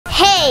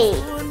Hey,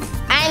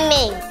 I'm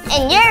Ming,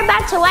 and you're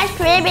about to watch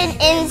Caribbean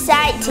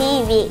Inside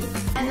TV.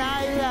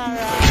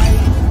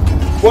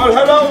 Well,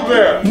 hello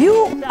there.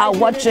 You are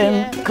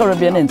watching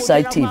Caribbean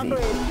Inside TV,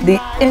 the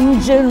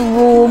engine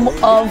room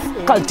of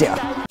culture.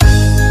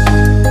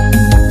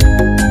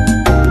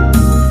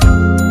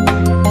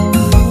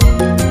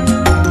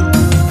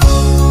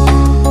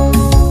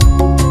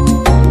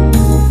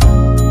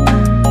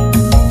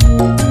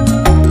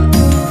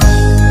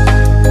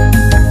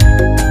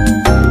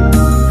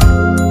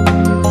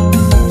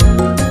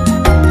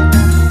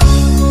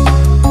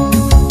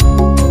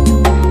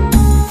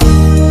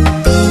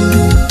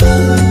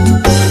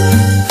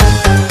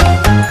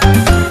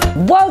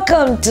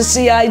 Welcome to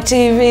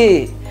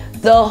CITV,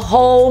 the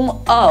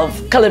home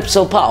of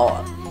Calypso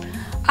Power.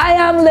 I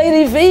am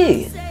Lady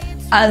V,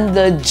 and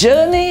the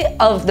journey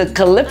of the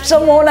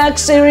Calypso Monarch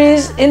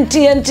series in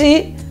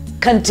TNT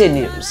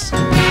continues.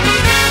 5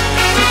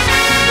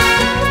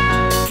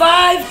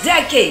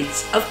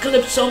 decades of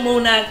Calypso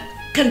Monarch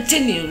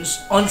continues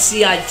on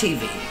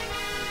CITV.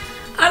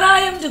 And I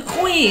am the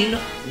queen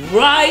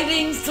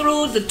riding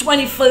through the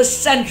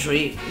 21st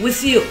century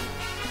with you.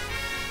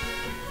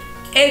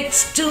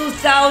 It's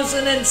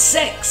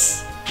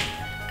 2006,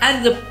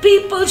 and the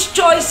People's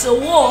Choice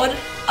Award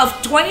of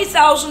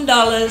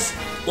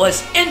 $20,000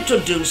 was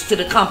introduced to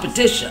the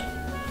competition.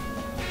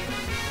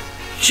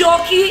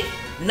 Chalkie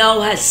now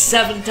has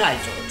 7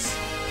 titles.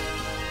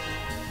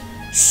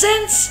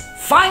 Since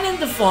finding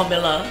the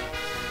formula,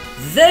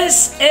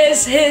 this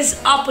is his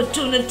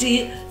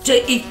opportunity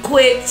to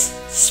equate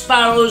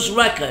Sparrow's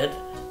record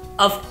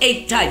of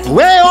 8 titles.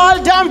 Where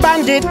all damn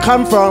bandits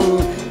come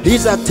from?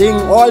 These are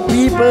things all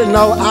people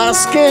now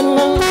asking.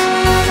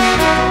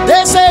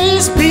 They say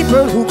it's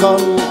people who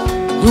come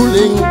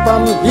ruling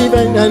from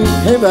heaven and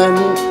heaven.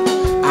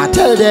 I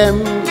tell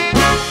them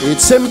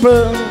it's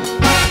simple.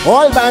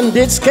 All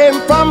bandits came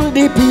from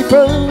the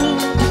people.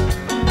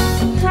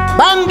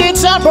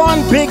 Bandits are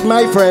born big,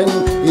 my friend.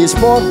 It's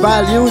for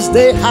values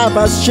they have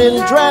as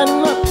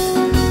children.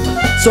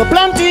 So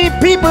plenty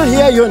people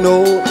here, you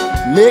know,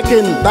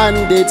 making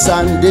bandits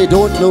and they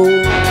don't know.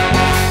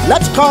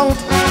 Let's count.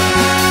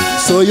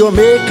 So you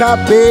make a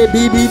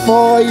baby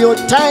before your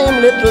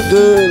time, little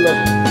girl.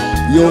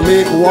 You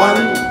make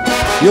 1.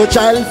 Your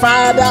child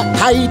father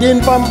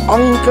hiding from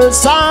Uncle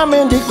Sam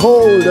in the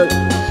cold.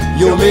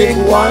 You make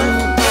 1.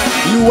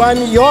 You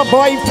and your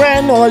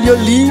boyfriend, all you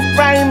leave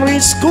primary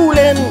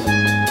schooling.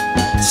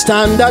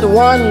 Standard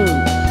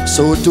 1.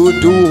 So to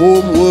do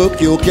homework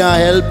you can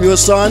help your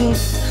son.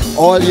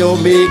 All you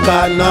make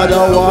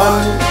another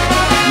 1.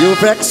 You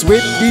vex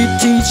with the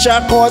teacher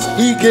cause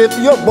he give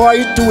your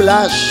boy 2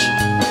 lash.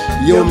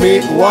 You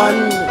make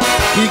 1.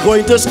 He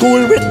going to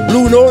school with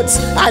blue notes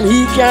and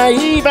he can't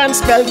even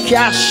spell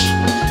cash.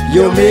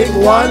 You make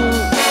 1.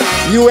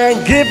 You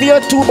ain't give your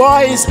 2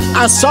 boys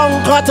a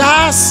song cut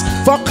ass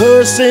for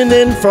cursing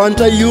in front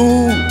of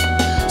you.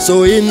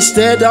 So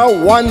instead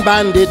of 1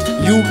 bandit,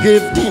 you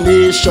give the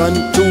nation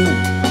 2.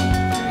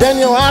 Then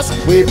you ask,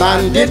 where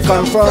bandit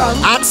come from?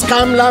 Ask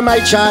Kamla, my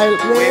child.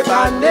 Where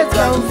bandit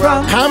come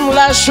from?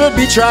 Kamla should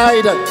be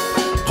tried,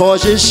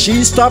 cause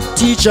she stopped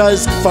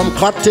teachers from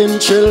cutting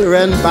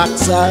children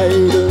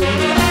backside.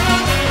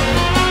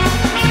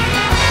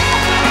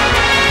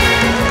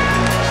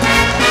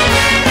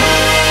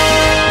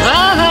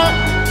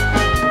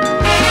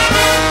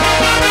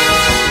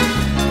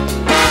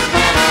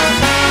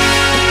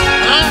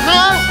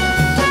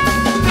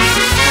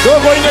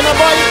 Don't go in there,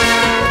 boy.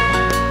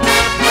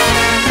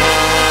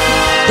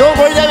 Don't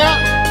go in there.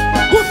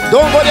 Good.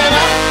 Don't go there.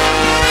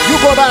 You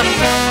go back.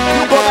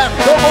 You go back.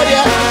 Don't go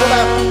there. You go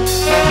back.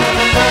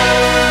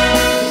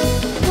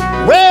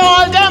 Where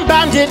all them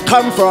bandits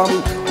come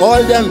from?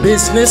 All them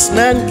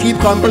businessmen keep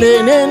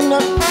complaining.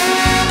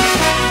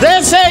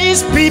 They say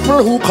it's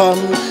people who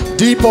come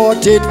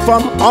deported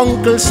from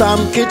Uncle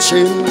Sam's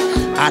kitchen.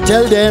 I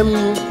tell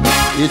them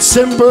it's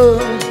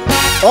simple.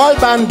 All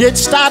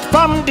bandits start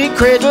from the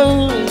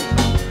cradle.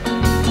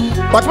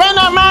 But when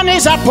a man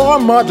is a poor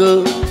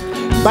model,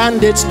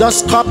 bandits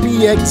just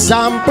copy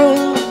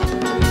example.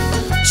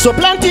 So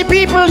plenty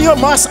people, you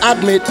must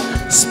admit,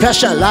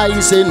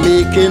 specialize in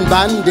making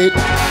bandit.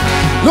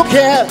 Look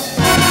here,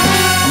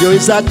 you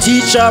is a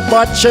teacher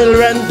but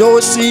children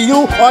don't see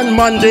you on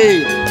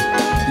Monday.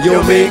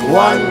 You make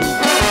 1.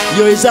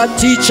 You is a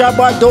teacher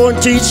but don't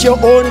teach, you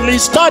only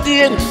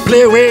studying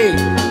play way.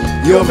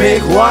 You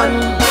make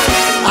 1.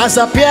 As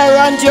a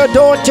parent you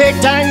don't take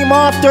time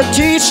off to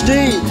teach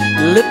the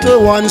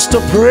little ones to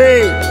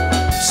pray.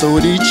 So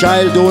the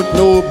child don't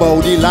know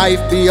about the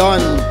life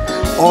beyond.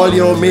 All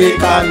you make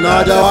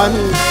another 1.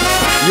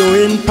 You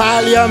in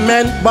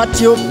parliament but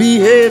you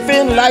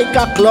behaving like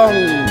a clown.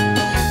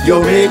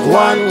 You make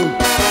 1.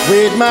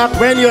 Wait mark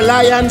when you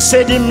lie and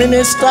say the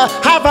minister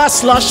have a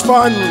slush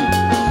fund.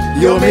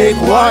 You make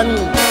 1.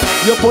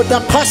 You put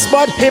a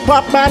cussbud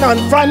hip-hop man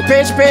on front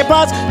page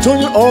papers to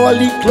all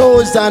the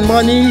clothes and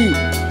money.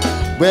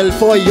 Well,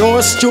 for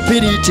your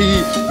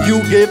stupidity,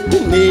 you give the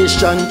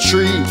nation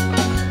 3.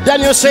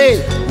 Then you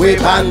say, where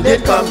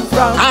bandit come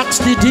from?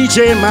 Ask the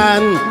DJ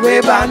man,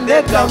 where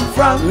bandit come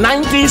from?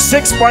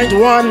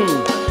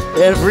 96.1.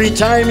 Every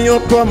time you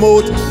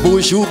promote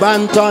Bushu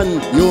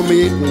Banton, you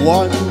make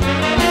one.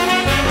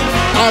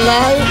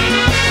 Alive?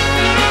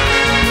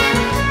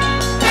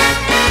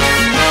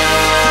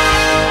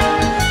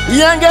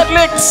 You ain't get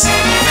licks.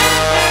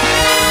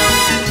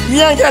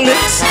 You ain't get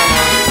licks.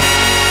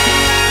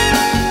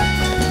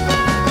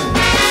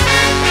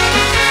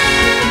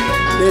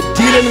 They're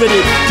dealing with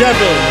the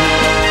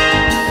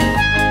devil.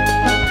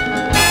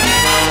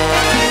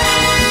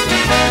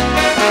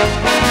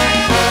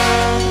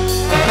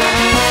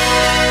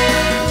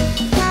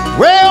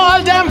 Where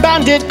all them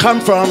bandits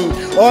come from,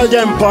 all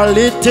them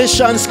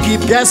politicians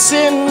keep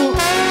guessing.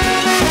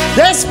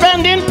 They're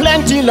spending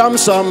plenty lump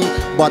sum,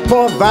 but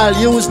poor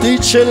values the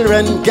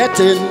children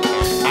getting.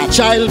 A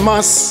child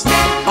must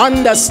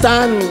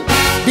understand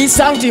the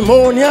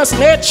sanctimonious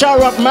nature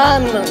of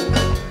man.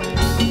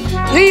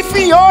 If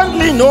he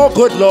only know,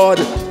 good Lord,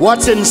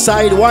 what's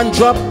inside one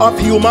drop of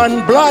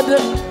human blood,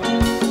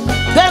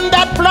 then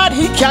that blood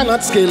he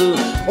cannot skill,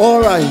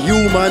 or a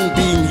human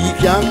being he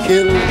can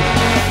kill.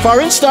 For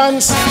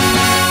instance,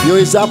 you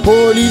is a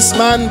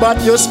policeman,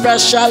 but you're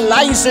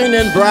specializing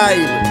in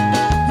bribe.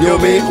 You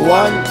make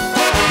one.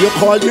 You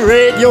call the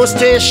radio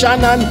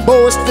station and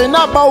boasting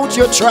about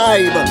your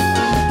tribe.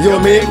 You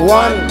make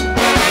one.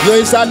 You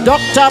is a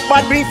doctor,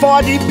 but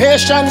before the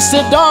patient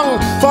sit down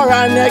for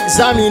an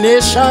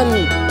examination,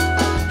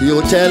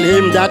 you tell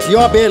him that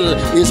your bill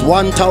is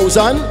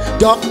 1,000.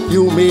 Doc,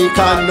 you make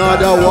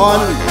another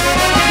one.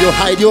 You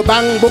hide your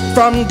bank book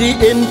from the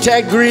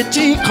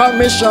Integrity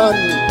Commission.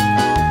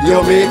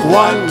 You make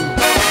one.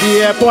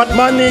 The airport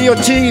money you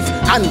thief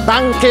and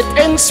bank it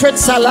in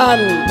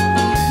Switzerland.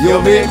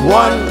 You make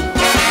one.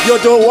 You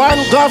don't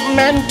want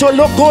government to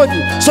look good,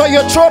 so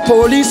you throw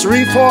police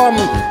reform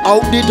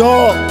out the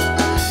door.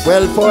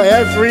 Well, for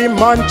every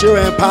month you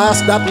pass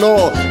that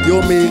law,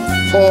 you make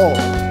 4.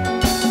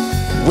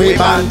 Where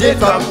bandit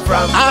come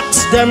from?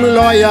 Ask them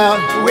lawyer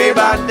Where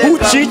bandit who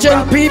come cheating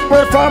from?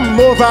 people from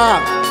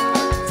over.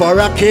 For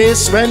a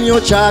case when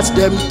you charge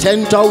them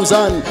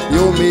 10,000,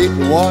 you make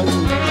 1.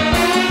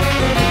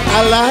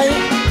 A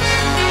lie?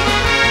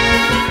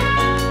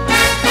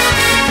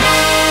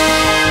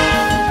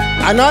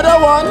 Another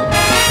one.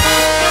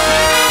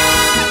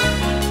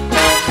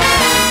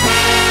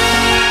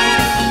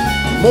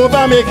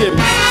 Mover make him.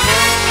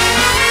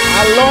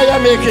 A lawyer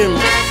make him.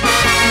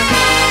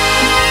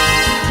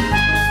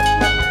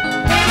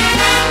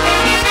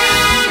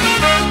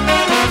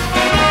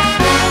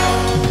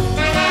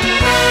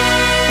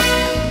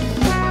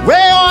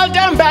 Where all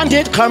them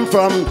bandits come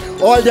from?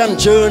 All them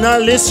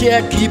journalists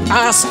here keep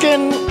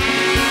asking.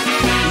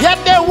 Yet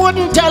they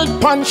wouldn't tell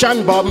Punch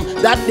and Bomb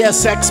that their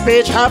sex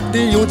page have the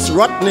youths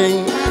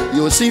rotting.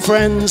 You see,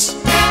 friends,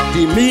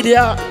 the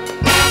media,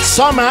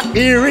 some are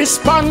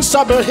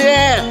irresponsible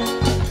here.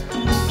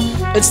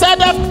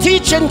 Instead of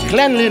teaching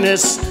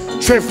cleanliness,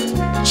 thrift,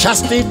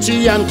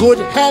 chastity, and good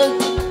health,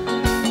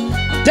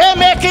 they're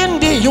making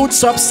the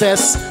youths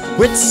obsessed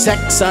with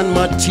sex and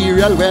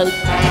material wealth.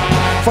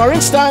 For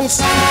instance,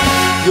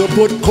 you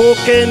put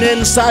cocaine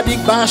inside the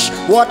bash,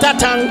 water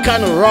tank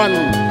can run.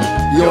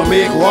 You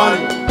make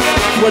 1.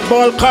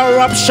 Football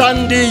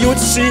corruption, the youth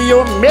see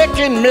you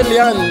making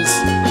millions.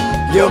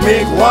 You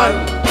make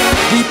 1.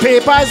 The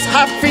papers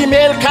have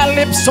female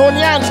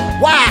calypsonians,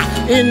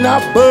 in a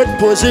bird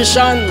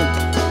position,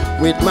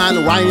 with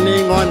man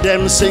whining on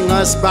them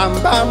singers, bam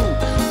bam.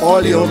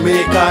 All you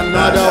make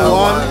another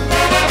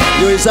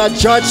 1. You is a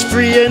judge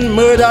freeing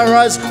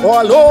murderers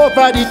all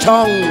over the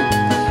tongue.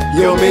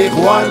 You make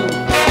 1.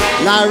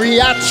 Na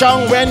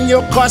reaction when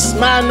you cuss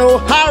man who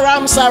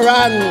haram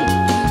saran.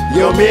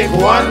 You make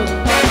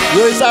 1.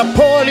 You is a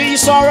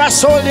police or a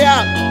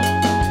soldier,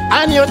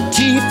 and you're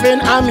thieving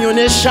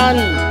ammunition,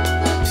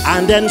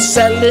 and then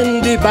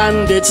selling the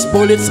bandits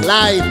bullets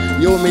live.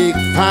 You make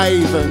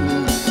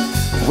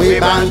 5.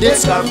 Where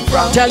bandits come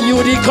from? Tell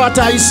you the cut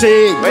I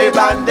say. Where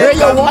bandits Where you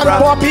come want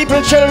from? poor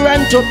people,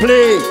 children to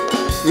play.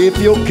 If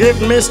you give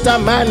Mr.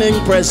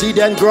 Manning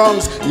president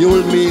grounds,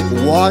 you'll make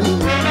 1.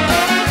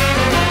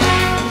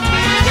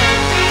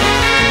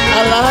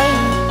 A lie?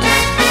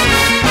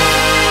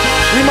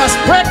 We must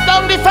break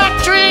down the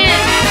factory.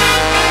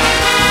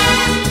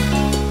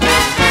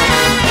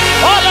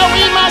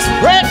 We must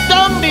break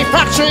down the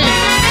factory.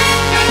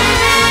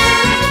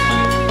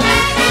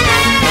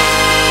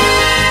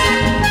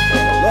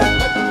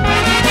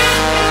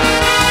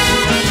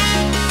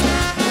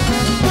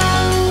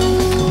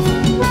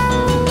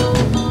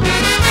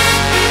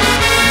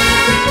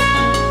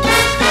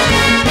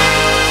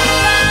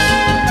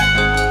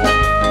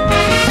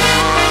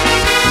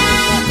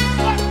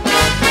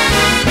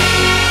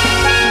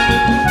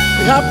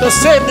 We have to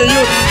save the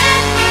youth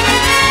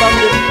from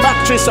the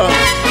factory, son.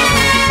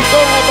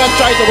 Don't ever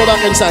try to go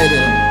back inside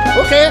it.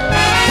 Okay?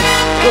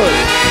 Good.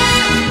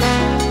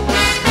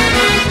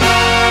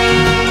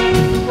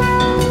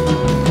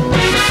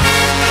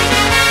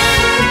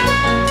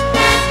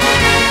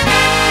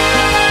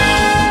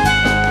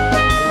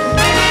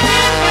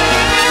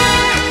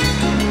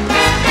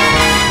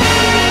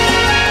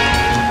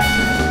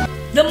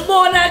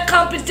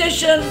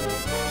 competition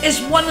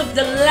is one of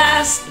the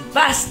last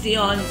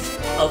bastions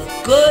of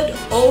good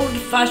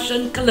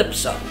old-fashioned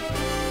calypso,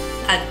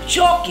 and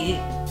Chalkie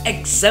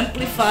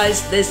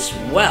exemplifies this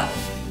well.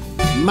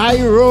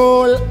 My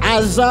role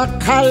as a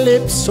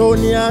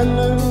Calypsonian,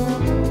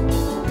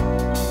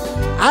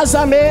 as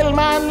a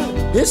mailman,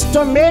 is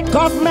to make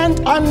government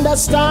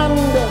understand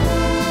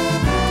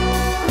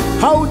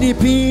how the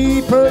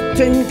people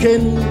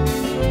thinking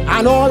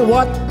and all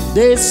what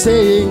they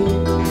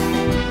saying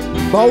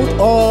about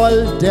all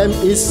them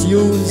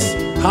issues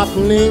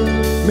happening.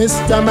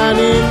 Mr.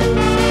 Manning,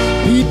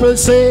 people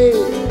say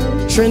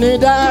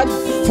Trinidad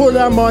full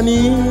of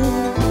money,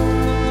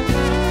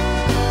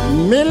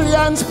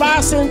 millions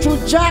passing through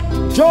Jack,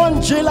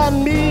 John, Jill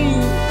and me.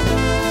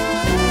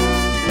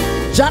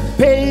 Jack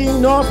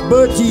paying off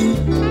Bertie,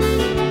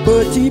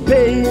 Bertie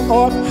paying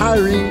off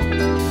Harry,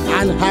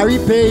 and Harry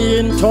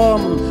paying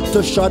Tom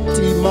to shut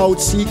him out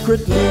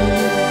secretly.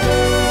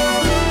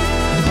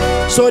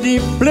 So the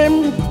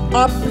blimp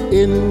up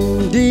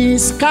in the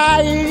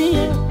sky,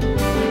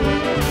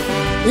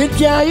 it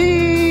can't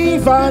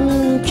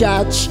even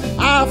catch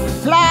a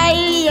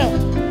fly.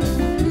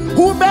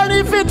 Who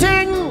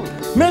benefiting,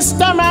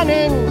 Mr.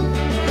 Manning?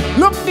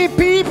 Look, the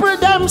people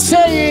them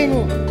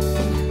saying,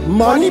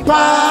 money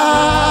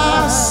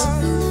pass,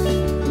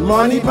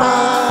 money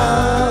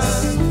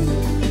pass.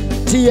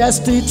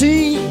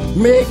 TSTT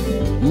make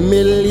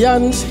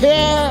millions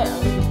here.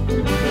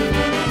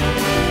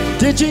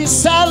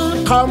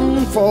 Digicel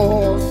come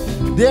for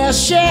their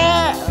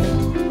share.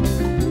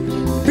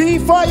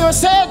 Before you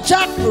say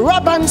Jack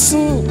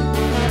Robinson,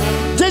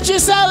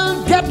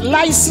 Digicel get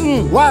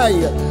license. Why?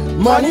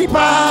 Money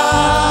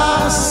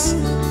pass,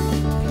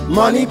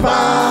 money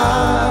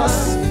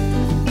pass.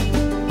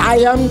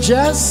 I am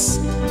just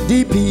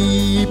the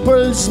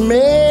people's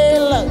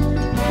mail.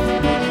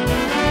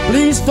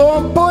 Please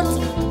don't put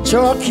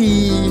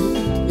Chalkie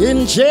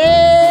in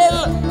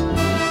jail.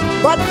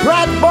 But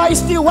Brad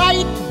Boy's the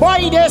white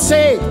boy, they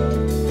say,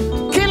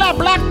 kill a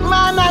black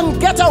man and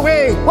get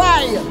away.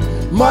 Why?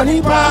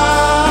 Money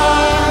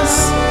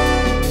pass,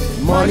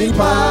 money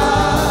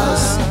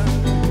pass.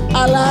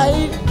 I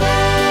like.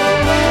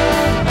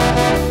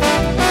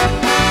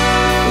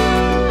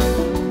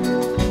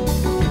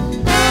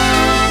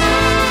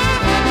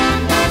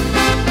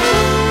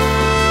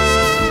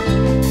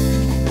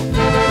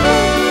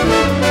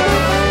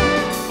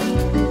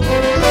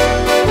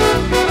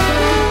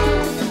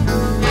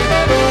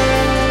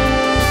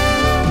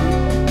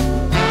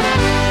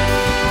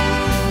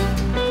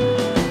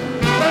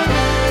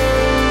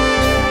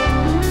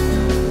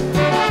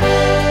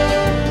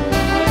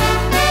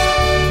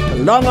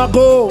 Long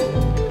ago,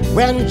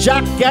 when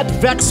Jack get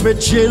vexed with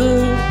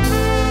Jill,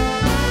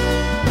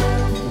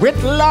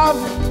 with love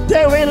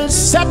they will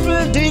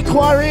settle the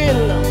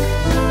quarrel.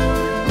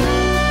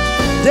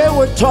 They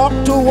would talk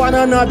to one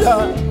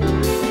another,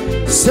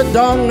 sit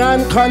down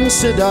and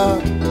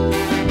consider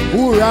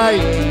who right,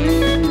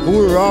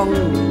 who wrong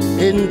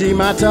in the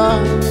matter.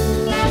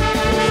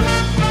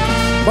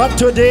 But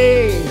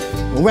today,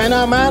 when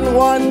a man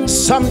wants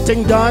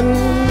something done,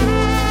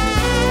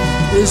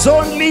 it's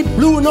only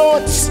blue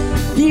notes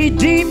he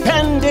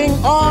depending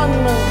on.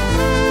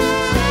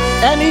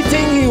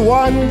 Anything he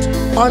want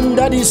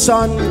under the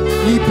sun,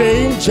 he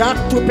paying Jack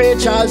to pay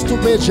Charles to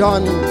pay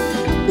John.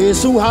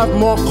 Is who have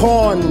more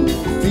corn,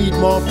 feed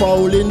more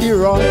fowl in the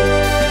run.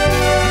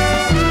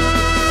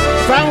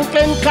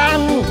 Franklin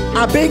Can,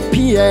 a big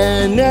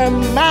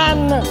PNM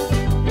man,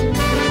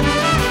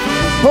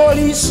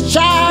 police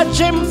charge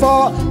him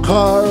for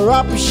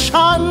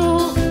corruption.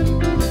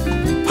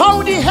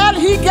 How the hell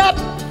he get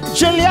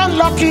Jillian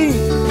Lucky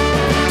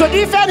to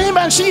defend him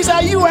and she's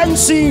a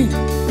UNC?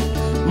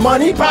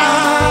 Money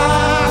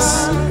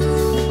pass,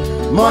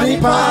 money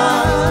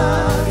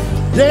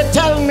pass. They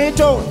tell me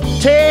to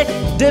take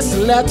this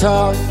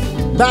letter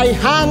by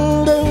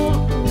hand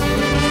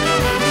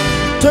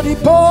to the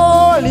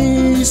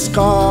police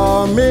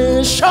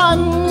commission.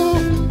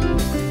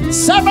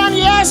 7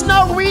 years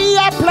now we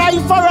apply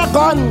for a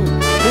gun.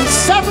 In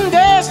 7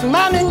 days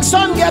Manning's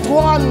son get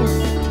one.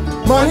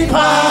 Money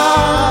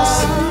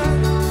pass,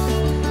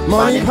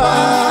 money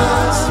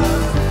pass.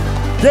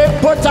 They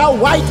put a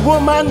white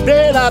woman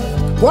bail at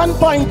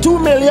 1.2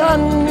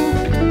 million.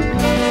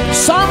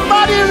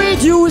 Somebody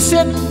reduce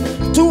it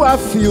to a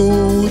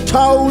few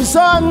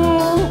thousand.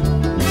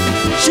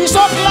 She's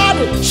so glad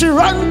she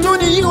run to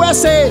the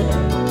USA.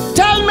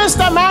 Tell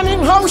Mr. Manning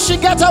how she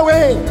get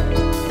away.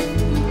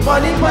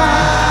 Money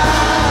pass.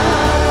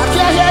 I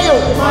can't hear you.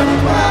 Money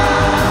pass.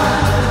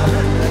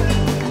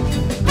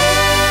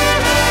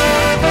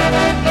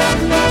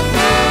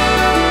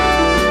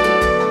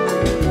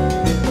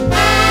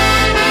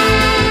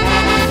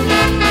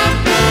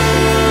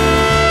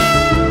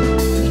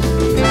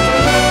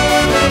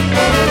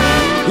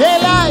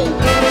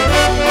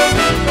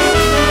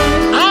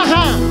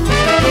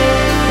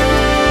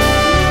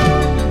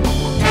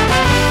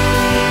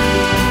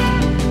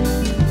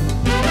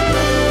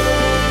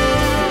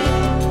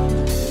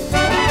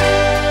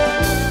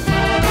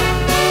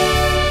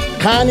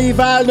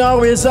 Carnival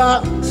now is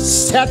a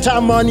set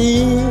of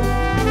money.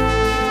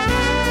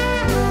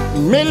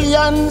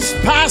 Millions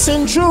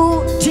passing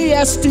through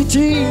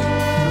TSTT.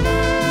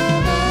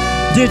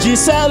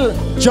 Digicel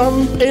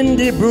jump in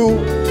the brew.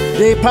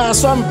 They pass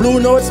some blue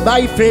notes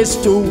by phase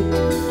 2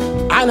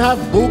 and have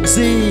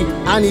Boogsy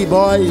and the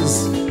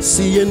boys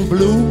seeing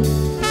blue.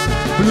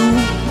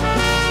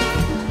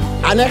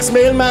 An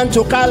ex-mailman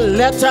took a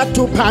letter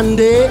to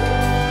Pandey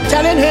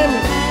telling him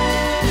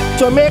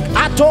to make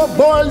Atto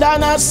bold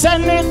and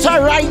send it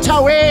right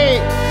away.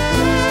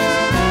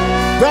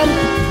 When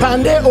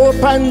Pandey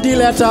opened the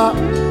letter,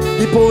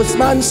 the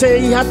postman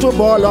said he had to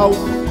ball out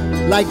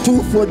like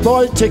 2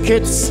 football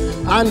tickets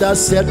and a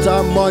set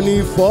of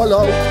money fall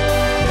out.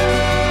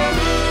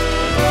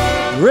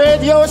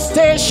 Radio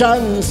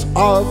stations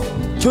of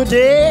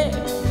today,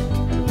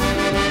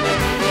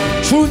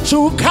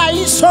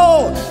 CHUCKY,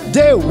 so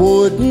they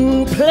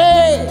wouldn't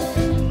play.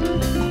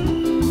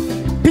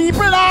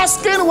 People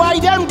asking why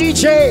them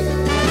DJ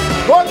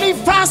only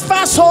fast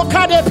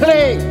soca they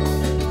play.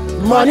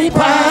 Money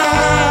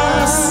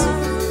pass,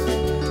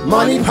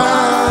 money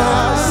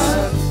pass.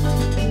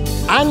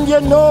 And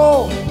you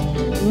know,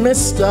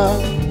 Mr.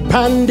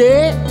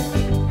 Pandey,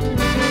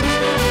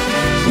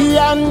 he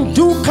and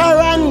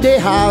Dukaran they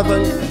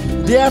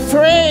haven't, they're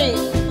afraid.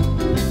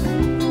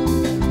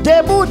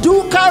 They boo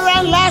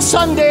Dukaran last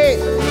Sunday.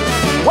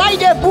 Why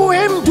they boo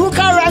him?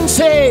 Dukaran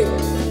say,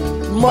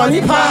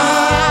 money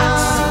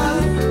pass,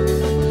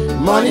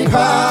 money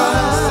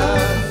pass.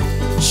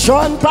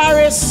 Sean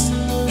Paris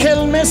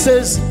kill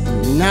Mrs.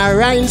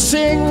 Narayan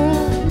Singh.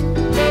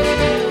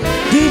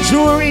 The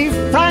jury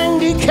find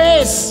the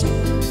case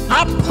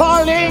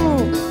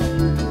appalling.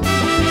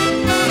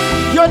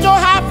 You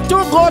don't have to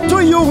go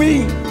to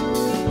UE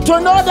to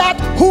know that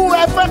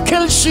whoever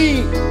killed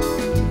she,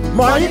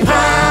 money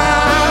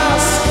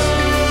pass,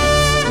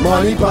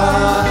 money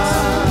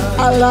pass.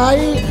 A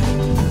lie.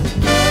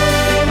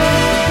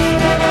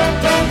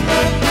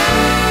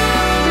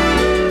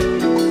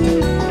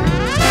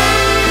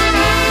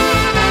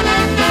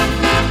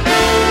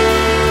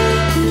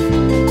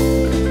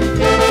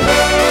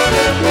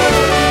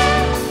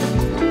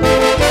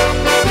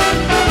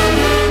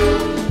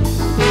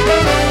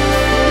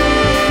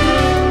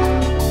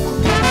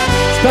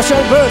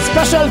 Special verse,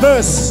 special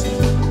verse.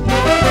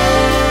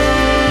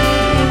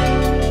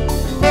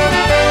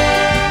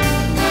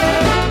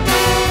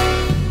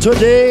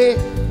 Today,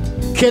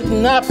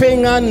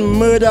 kidnapping and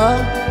murder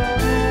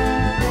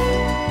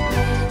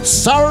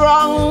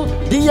surround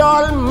the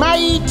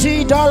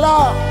almighty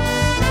dollar.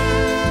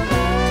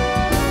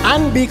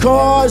 And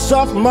because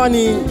of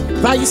money,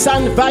 vice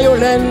and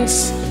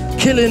violence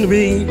killing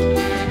we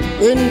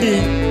in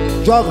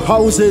the drug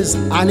houses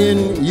and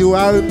in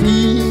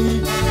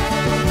URP.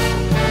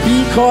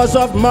 Because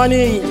of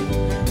money,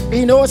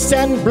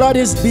 innocent blood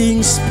is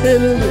being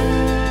spilled.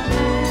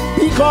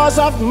 Because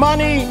of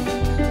money,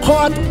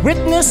 court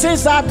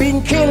witnesses are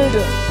being killed.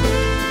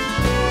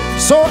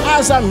 So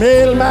as a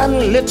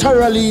mailman,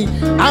 literally,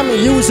 I'm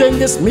using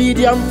this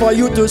medium for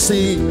you to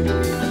see.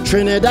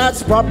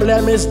 Trinidad's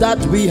problem is that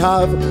we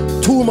have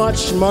too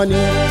much money.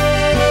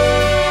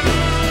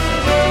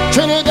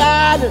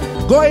 Trinidad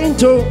going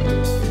to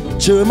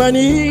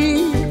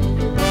Germany.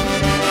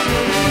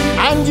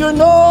 And you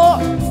know,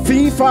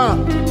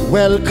 FIFA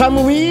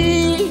welcome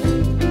we.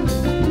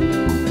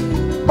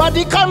 But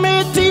the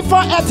committee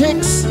for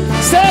ethics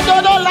say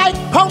they don't like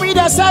how we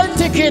dey sell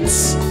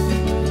tickets.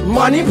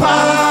 Money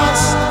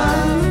pass,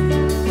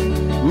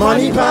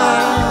 money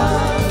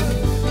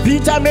pass.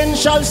 Peter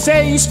Minshall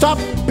say he stop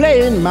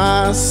playing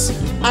mass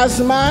as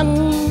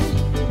man.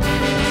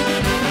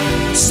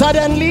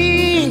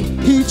 Suddenly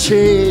he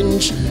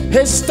changed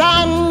his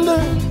stand.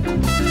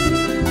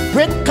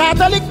 With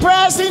Catholic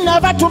prayers he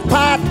never took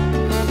part.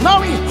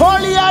 Now he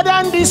holier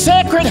than the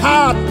Sacred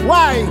Heart.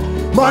 Why?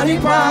 Money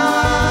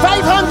pass.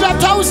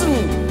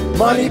 500,000.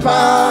 Money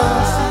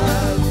pass.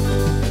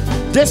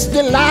 This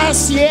the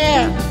last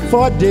year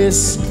for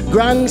this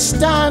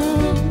grandstand.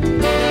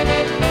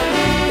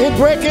 It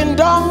breaking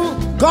down.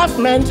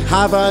 Government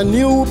have a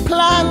new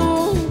plan.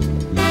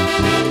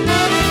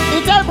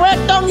 It ain't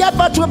break down yet,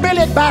 but we build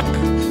it back.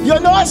 You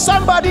know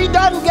somebody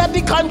done get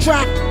the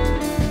contract.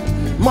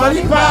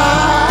 Money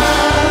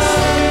pass.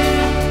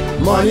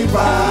 Money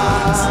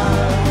pass.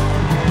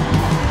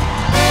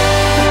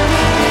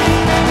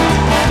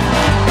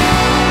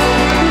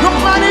 Look,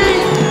 money.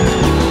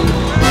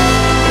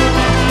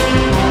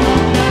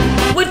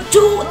 With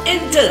 2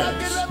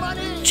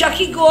 interns,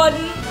 Chucky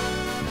Gordon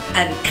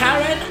and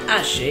Karen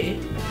ASCHE,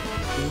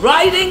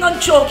 riding on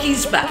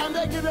Chalkie's back.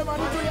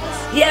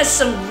 Yes,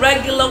 some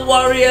regular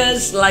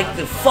warriors like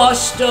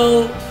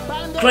DEFOSTO,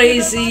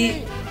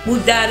 Crazy,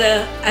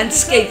 MUDADA, and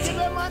SKATIE.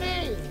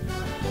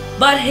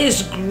 But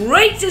his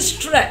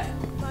greatest threat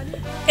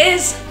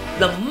is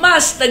the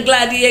master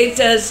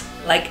gladiators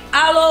like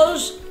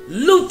ALOES,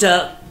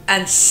 Luta,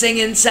 and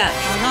Singing Sandra.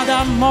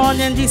 Another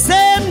morning, the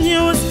same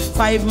news.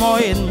 5 more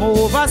in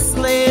Mover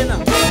slain.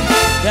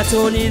 That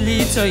only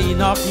lead to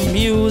enough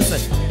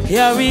muse.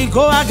 Here we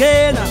go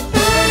again.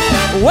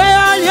 Where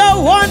all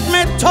you want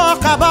me talk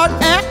about,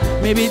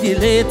 maybe the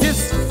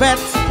latest vet.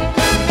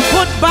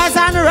 Put buzz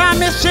and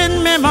ramish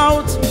in me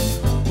mouth.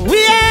 We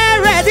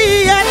ain't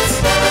ready yet.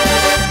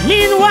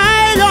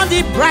 Meanwhile, on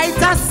the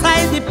brighter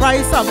side, the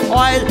price of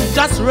oil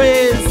just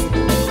raised.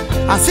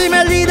 I see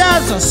my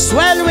leaders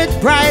swell with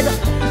pride,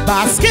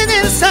 basking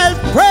in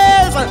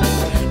self-praise.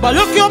 But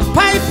look, you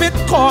pipe it,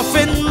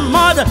 coughing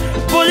mud,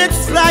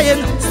 bullets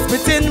flying,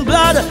 spitting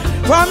blood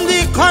from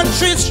the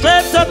country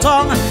straight to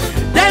tongue.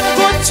 Them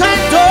good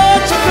time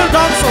don't trickle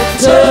down, so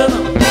turn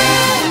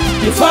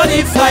before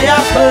the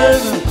fire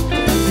burn.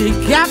 The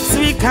gaps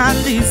we can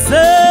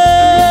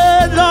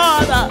discern,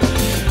 Lord.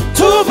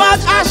 Too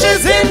much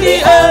ashes in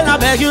the urn, I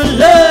beg you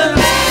learn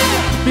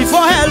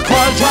before hell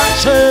cauldron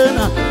churn.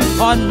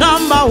 Our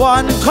number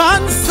one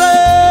concern,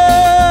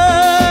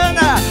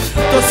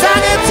 to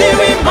sanity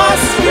we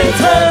must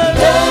return.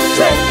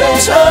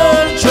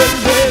 Learn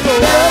Trinbago,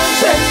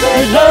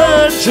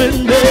 learn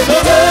Trinbago,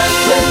 learn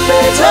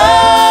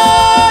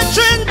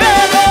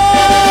Trinbago.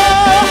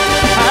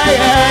 Aye,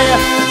 aye,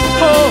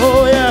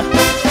 oh yeah.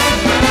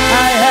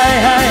 Aye,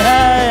 aye, aye,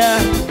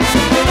 aye.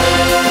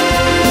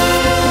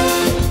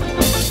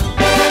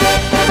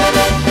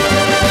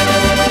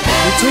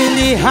 Between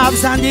the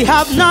haves and the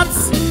have-nots,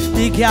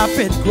 the gap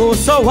it grows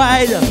so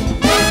wide.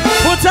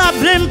 Put a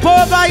blimp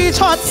over each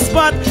hot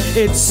spot,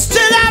 it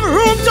still have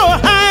room to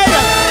hide.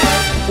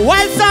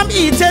 Whilst I'm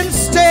eating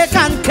steak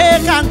and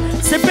cake and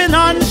sipping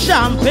on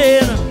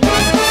champagne,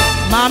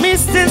 Mommy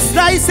still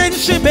slicing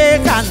she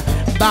bacon,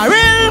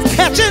 barrel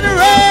catching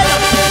rain.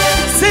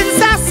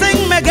 Since I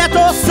sing my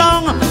ghetto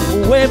song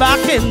way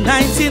back in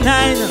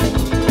 99,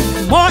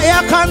 more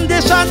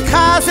air-conditioned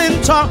cars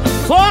in town,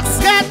 folks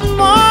get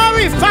more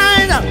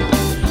refined.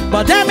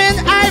 But them in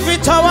ivory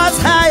towers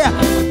high,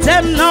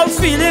 them now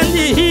feeling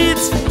the heat.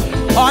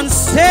 On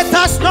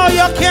status now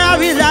you can't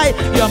rely,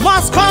 you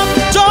must come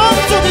down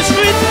to the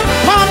street,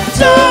 come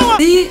down.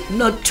 The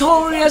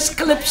notorious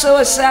Calypso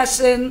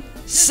assassin,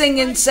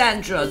 singing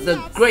Sandra the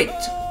Great,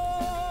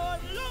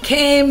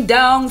 came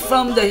down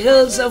from the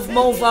hills of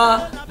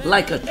Mova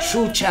like a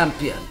true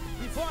champion.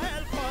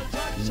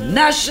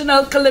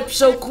 National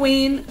Calypso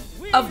Queen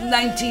of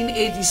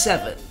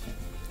 1987.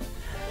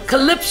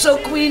 Calypso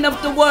Queen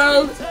of the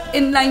World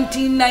in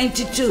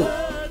 1992.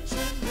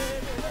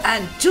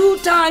 And 2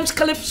 times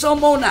Calypso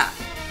Monarch,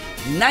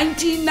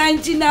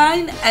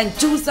 1999 and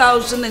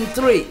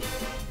 2003.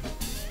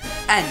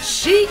 And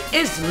she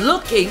is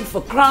looking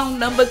for crown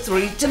number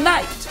 3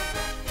 tonight,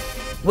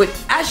 with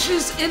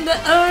ashes in the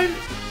urn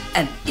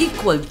and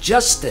equal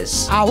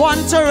justice. I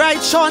want to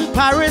write Sean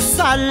Paris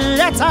a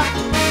letter,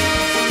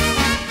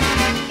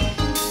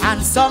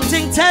 and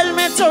something tell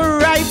me to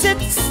write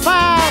it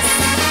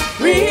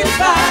fast, real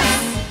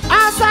fast.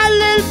 As a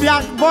little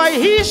black boy,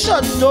 he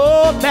should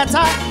know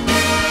better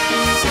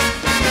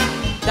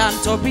than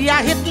to be a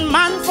hitting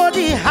man for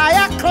the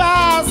higher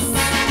class.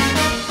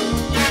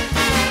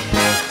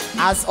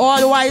 As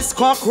all wise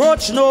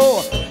cockroach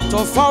know,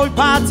 to foul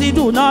party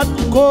do not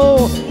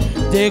go.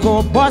 They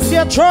go bust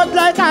your throat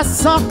like a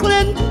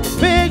suckling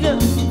pig.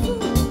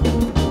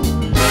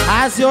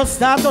 As you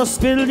start to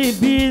spill the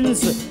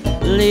beans,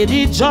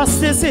 Lady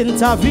Justice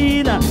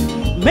intervene.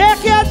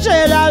 Make your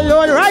jail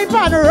alone ripe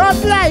and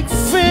rot like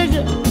fig.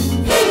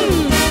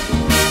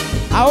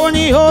 I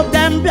only hope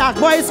them black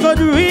boys could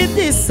read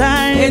this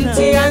sign. In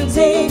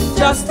TNT,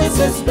 justice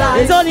is blind.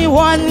 There's only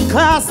one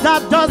class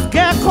that does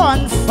get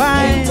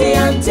confined.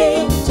 In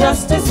TNT,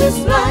 justice is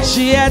blind.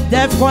 She ain't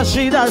deaf cause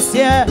she does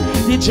hear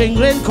the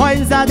jingling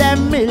coins of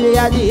them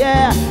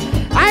millionaire.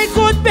 I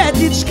could bet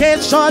each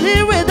case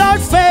surely without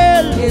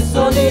fail. It's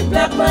only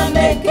black man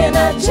making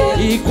a chill.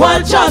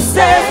 Equal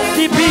justice,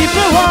 the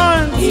people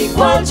want.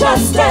 Equal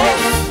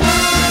justice.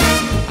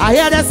 I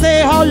hear they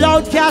say how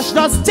loud cash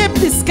does tip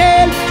the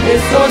scale.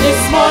 It's only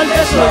small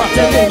fish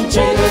rotting in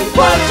jail.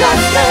 Equal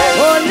justice.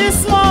 Only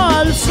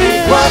small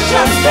fish. Equal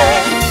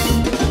justice.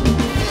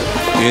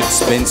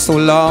 It's been so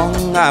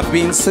long, I've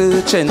been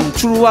searching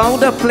throughout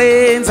the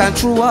plains and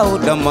throughout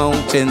the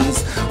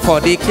mountains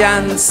for the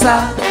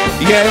cancer.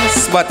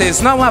 Yes, but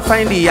it's now I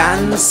find the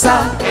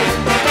answer.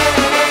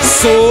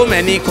 So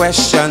many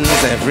questions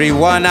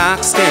everyone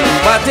asking,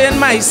 but in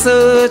my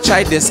search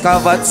I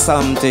discovered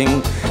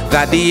something,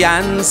 that the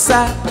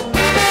answer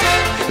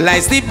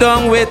lies deep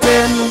down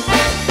within.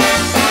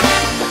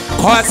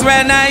 Cause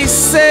when I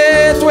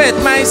sit with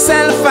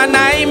myself and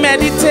I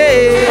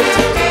meditate,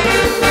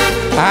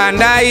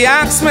 and I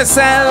ask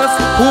myself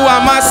who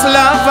I must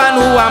love and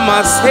who I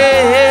must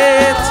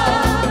hate,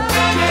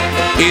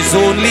 it's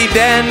only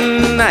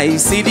then I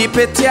see the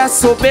picture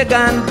so big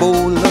and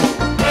bold.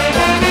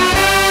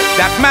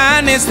 That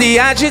man is the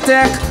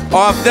architect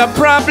of the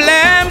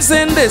problems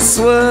in this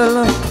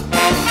world.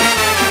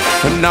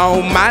 Now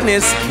man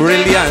is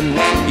brilliant,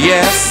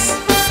 yes,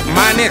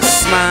 man is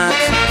smart,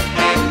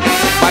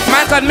 but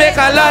man can make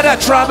a lot of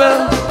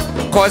trouble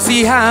cause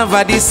he have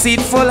a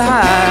deceitful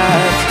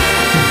heart.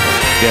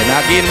 Then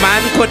again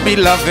man could be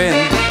loving,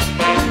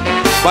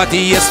 but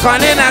he is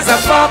cunning as a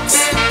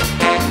fox,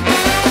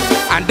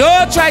 and And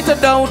don't try to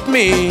doubt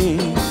me,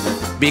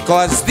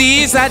 because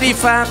these are the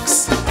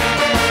facts.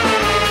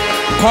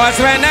 Cause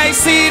when I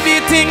see the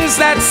things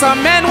that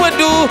some men would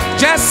do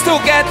just to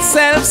get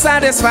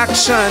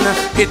self-satisfaction,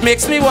 it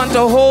makes me want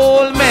to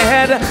hold my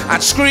head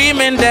and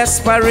scream in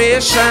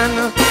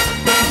desperation.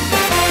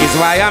 Is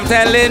why I'm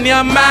telling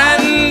you,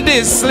 man,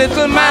 this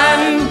little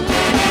man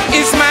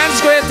is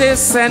man's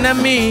greatest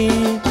enemy.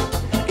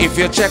 If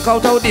you check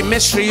out how the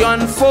mystery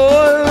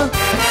unfolds,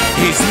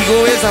 his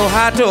ego is so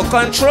hard to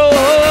control.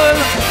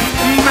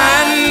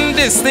 Man,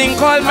 this thing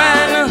called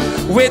man,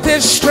 with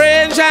his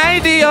strange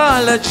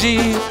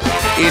ideology,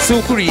 is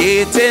who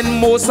creating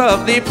most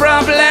of the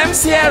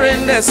problems here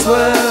in this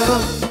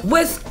world.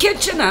 With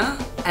Kitchener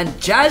and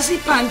Jazzy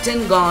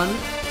Panton gone,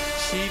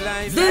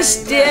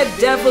 this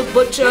daredevil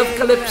butcher of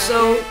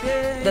Calypso,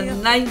 the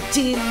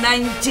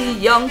 1990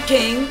 Young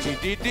King,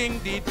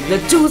 the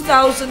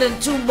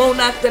 2002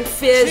 monarch that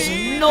fears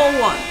no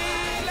one,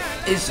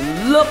 is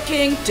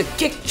looking to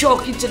kick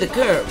Chalkie to the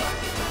curb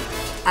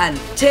and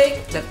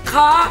take the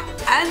car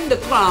and the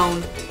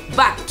crown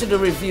back to the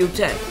review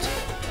tent,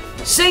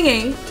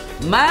 singing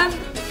Man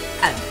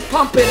and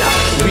Pump It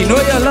Up. We know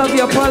you love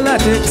your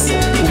politics,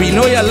 we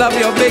know you love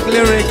your big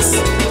lyrics,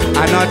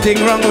 and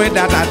nothing wrong with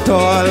that at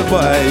all,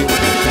 boy.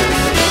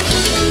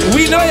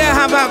 We know you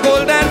have a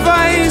golden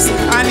voice,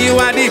 and you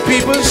are the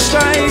people's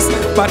choice,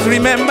 but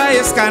remember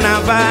it's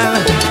carnival.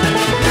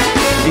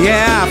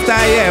 Yeah,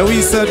 after year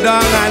we sit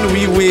down and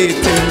we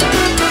waiting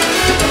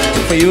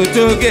for you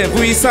to give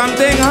we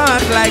something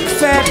hot like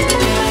fat,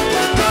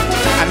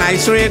 and I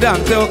straight down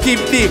to keep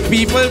the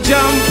people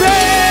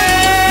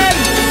jumping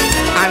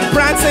and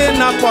prancing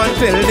up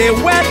until they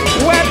wet.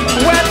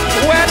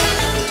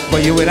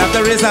 But you would have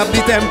to raise up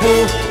the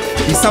tempo.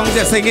 The songs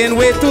you're singing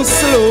way too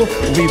slow.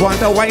 We want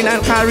to whine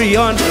and carry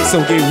on, so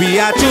give we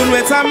a tune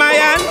with some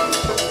iron.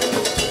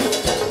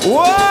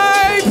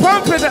 Why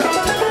pump it up?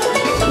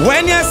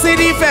 When you see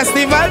the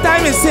festival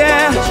time is here,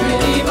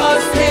 Trini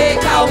must take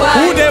a while.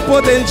 who they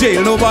put in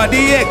jail,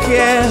 nobody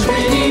care.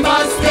 Trini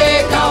must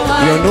take a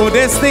while. You know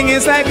this thing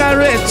is like a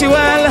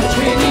ritual,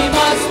 Trini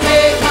must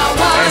take a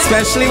while.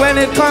 especially when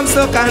it comes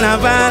to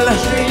carnival.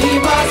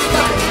 Trini must take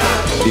a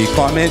while. The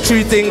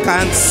commentary thing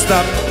can't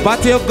stop,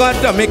 but you got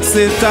to mix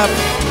it up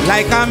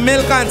like a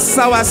milk and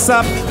sour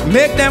sop.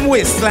 Make them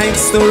waistlines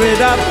stir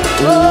it up.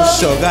 Oh,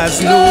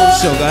 sugars low,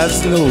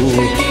 sugars low.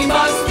 Trini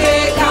must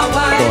take a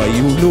while. Boy,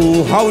 you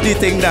know how the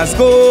thing does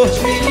go.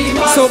 Trini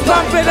must So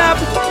pump it up.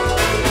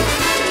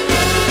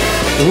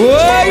 Oh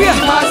Trini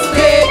yeah. must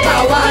take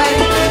a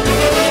while.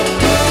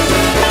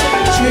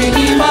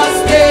 Trini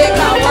must take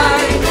a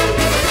while.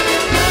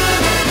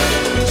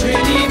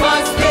 Trini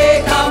must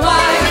take a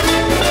while.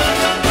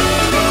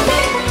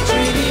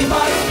 Trini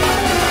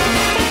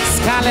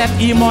must. Scarlet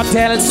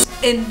Immortals.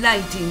 In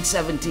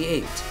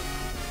 1978.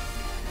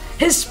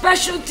 His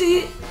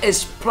specialty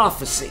is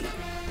prophecy.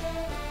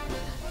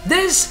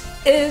 This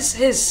is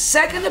his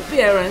second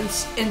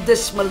appearance in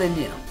this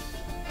millennium.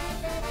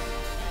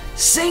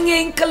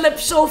 Singing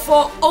Calypso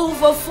for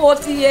over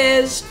 40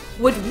 years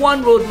with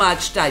one road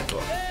march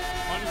title.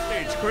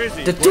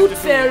 The Tooth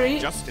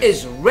Fairy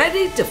is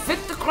ready to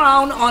fit the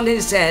crown on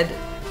his head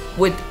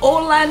with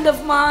O Land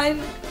of Mine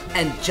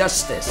and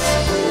Justice.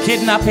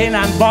 Kidnapping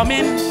and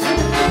bombing,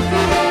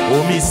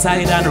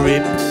 homicide and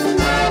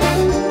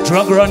rape,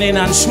 drug running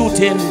and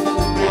shooting,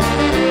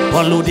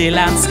 pollute the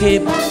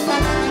landscape.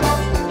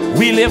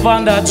 We live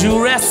under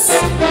duress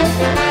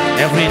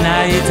every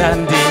night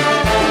and day.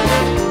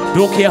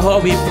 Don't care how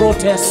we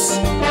protest,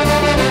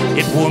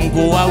 it won't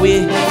go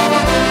away.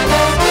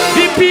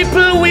 The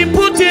people we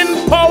put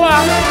in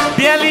power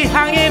barely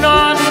hanging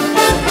on,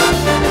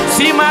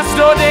 seem as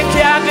though they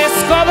can't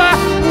discover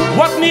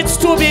what needs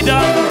to be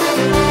done.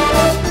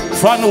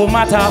 For no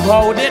matter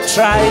how they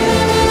try,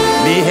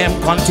 mayhem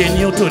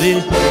continue today.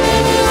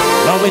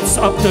 Now it's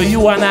up to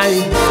you and I.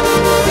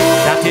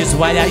 That is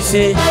why I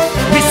say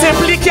we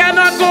simply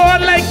cannot go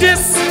on like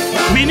this.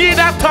 We need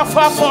a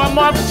tougher form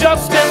of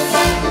justice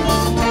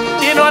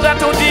in order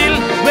to deal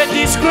with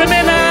these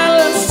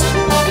criminals.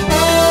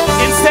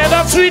 Instead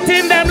of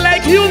treating them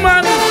like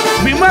human,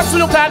 we must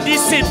look at the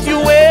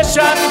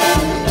situation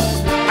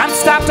and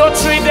start to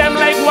treat them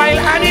like wild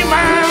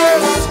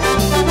animals.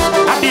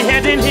 A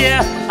beheading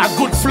here, a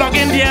good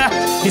flogging there.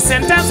 The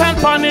sentence and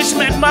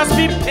punishment must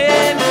be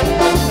paid.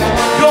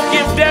 Don't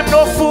give them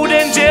no food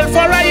in jail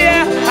for a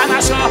year, and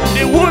I'm sure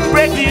they won't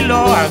break the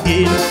law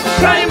again.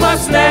 Crime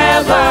must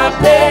never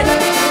pay,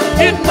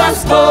 it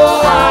must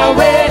go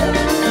away.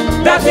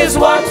 That is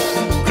what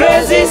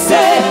crazy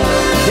say.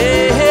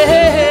 Hey, hey,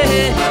 hey,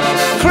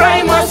 hey.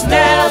 Crime must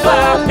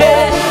never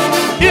pay,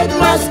 it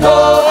must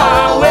go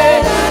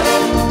away.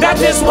 That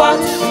is what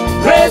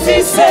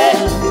crazy say.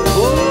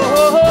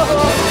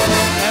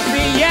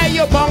 Every year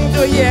you're bound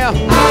to hear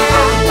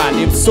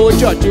Calypso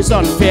judges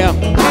unfair.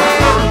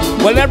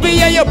 Well, every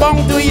year you're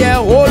bound to hear,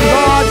 oh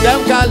Lord,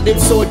 them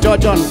Calypso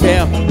judge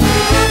unfair.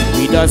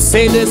 We just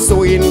say they're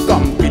so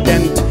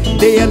incompetent,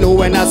 They know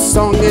when a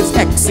song is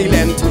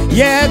excellent.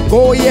 Yeah,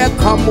 go, yeah,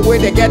 come, where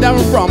they get them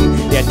from.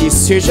 Their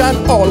decision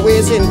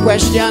always in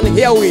question.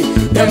 Here we,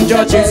 them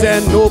judges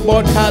and no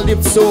but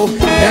Calypso.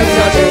 Them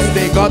judges,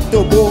 they got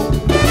to go.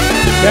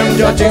 Them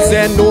judges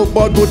and no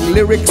but good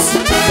lyrics.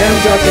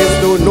 Them judges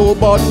don't know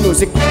about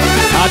music.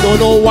 I don't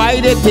know why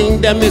they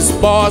think them is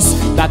boss.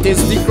 That is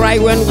the cry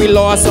when we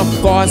lost,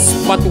 of course.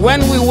 But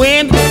when we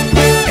win,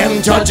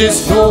 them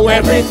judges know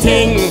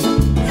everything.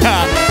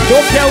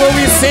 Don't care what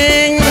we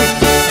sing.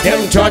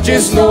 Them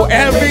judges know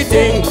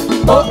everything.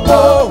 Oh,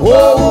 oh,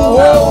 oh,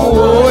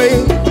 oh,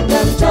 oh.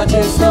 Them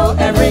judges know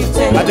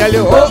everything. I tell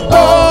you, oh,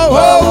 oh,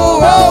 oh,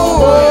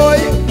 oh,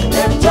 oh.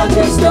 Them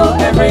judges know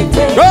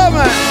everything. Go,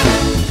 man.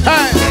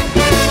 Hey.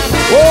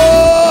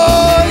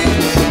 Oh,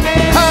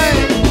 hey.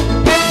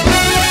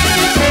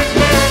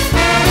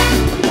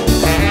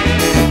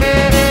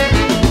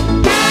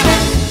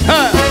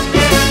 Huh.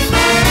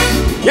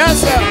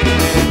 Yes, sir.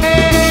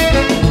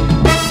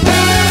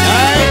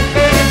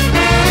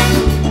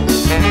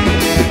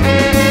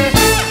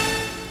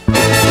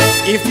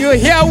 If you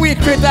hear we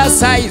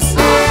criticize,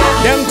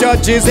 them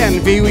judges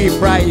envy we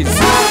prize,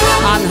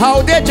 and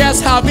how they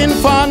just having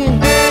fun.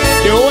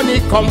 They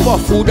only come for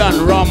food and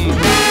rum.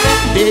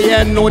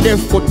 They know the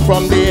foot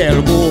from the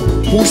elbow.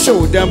 Who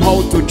showed them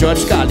how to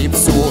judge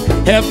Calypso?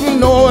 Heaven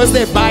knows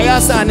they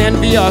bias and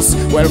envy us.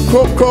 Well,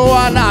 Crow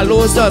and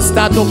ALOES just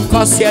start to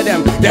cuss here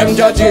them. Them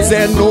judges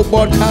ain't no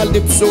but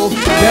Calypso.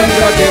 Them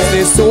judges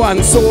they so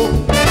and so.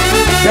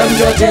 Them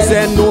judges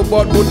ain't know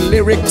about good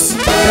lyrics.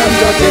 Them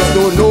judges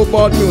don't know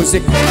about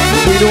music.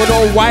 We don't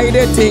know why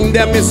they think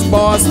them is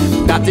boss.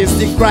 That is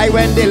the cry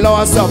when they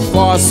lost, of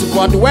course.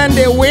 But when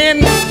they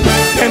win,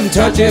 them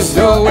judges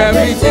know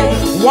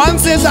everything.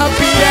 Once is a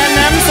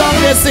PNM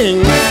song they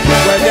sing.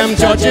 Well, them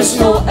judges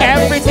know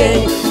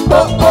everything.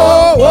 Oh,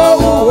 oh,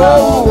 oh,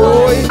 oh,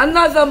 oh.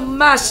 Another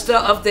master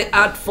of the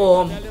art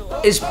form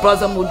is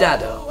Brother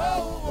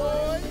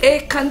MUDADA, a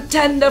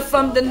contender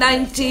from the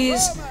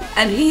 90s,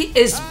 and he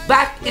is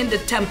back in the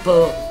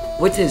temple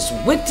with his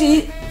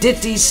witty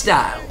ditty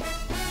style.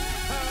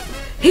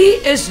 He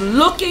is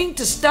looking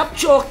to stop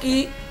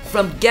Chalkie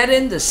from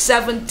getting the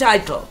 7th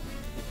title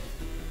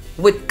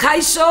with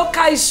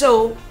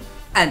Kaiso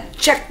and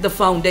Check the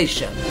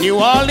Foundation. New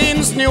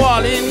Orleans, New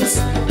Orleans,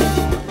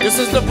 this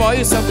is the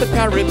voice of the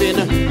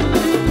Caribbean.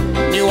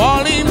 New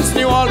Orleans,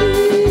 New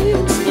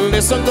Orleans,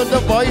 listen to the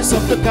voice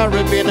of the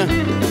Caribbean.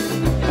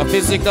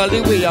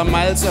 Physically we are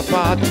miles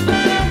apart.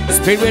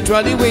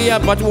 Spiritually we are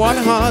but one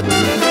heart.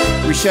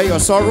 We share your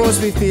sorrows,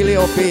 we feel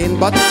your pain,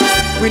 but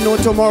we know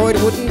tomorrow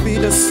it wouldn't be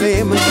the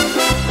same.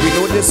 We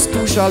know this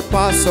too shall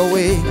pass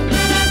away.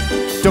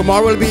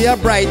 Tomorrow will be a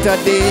brighter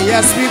day.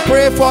 Yes, we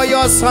pray for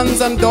your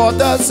sons and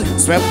daughters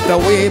swept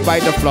away by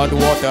the flood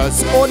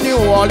waters. Oh, New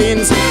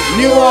Orleans,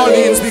 New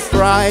Orleans, we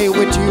cry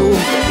with you.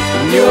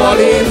 New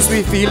Orleans,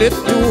 we feel it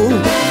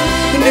too.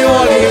 New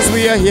Orleans,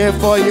 we are here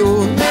for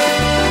you.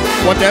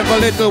 Whatever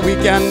little we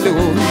can do,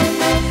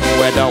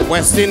 whether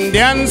West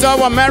Indians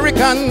or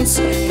Americans,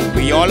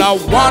 we all are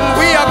one,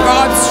 we are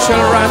God's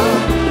children.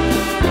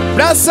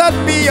 Blessed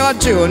be your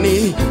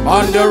journey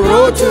on the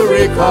road to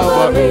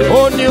recovery.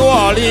 Oh, New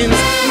Orleans,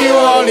 New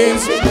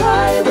Orleans, we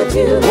cry with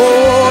you.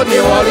 Oh,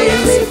 New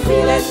Orleans, we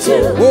feel it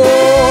too.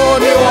 Oh,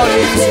 New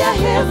Orleans, we are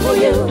here for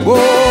you.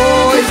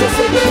 Oh,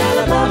 Mississippi,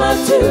 Alabama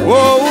too.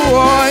 Oh,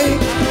 boy.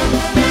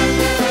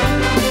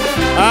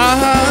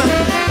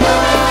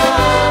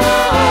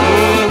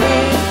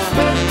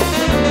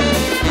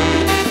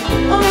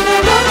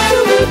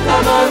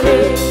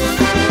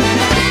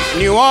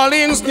 New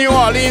Orleans, New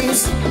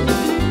Orleans,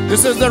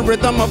 this is the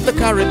rhythm of the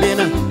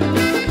Caribbean.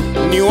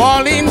 New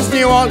Orleans,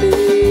 New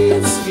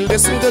Orleans,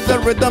 listen to the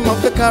rhythm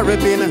of the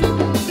Caribbean.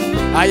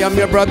 I am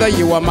your brother,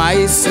 you are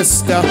my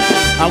sister,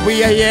 and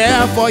we are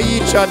here for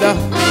each other.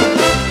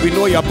 We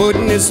know your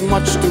burden is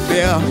much to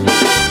bear.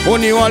 Oh,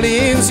 New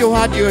Orleans, you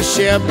had your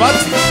share, but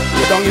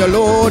put down your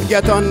load,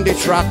 get on the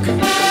track.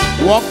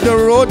 Walk the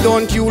road,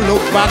 don't you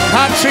look back.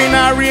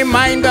 Katrina,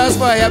 remind us,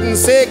 for heaven's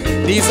sake,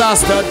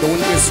 disaster,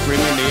 don't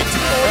discriminate.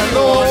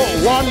 Hello,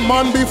 1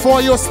 month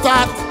before you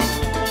start,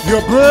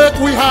 you break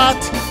we heart,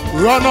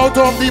 run out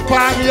of the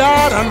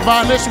panyard and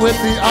vanish with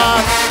the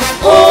art.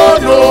 Oh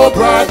no,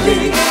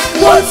 Bradley,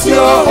 what's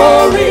your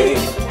hurry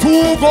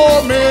to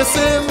go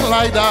missing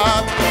like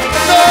that?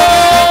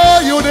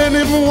 No, you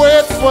didn't even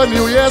wait for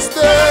New Year's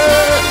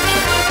Day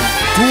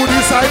to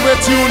decide what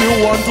tune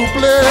you want to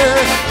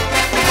play.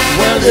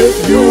 Well,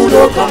 if you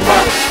don't come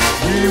back,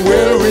 we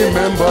will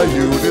remember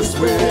you this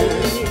way.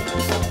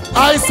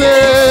 I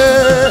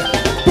say,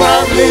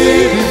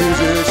 Bradley the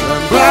musician,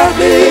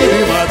 Bradley the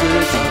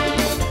magician,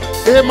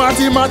 a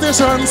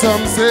mathematician,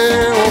 some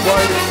say, oh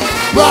boy,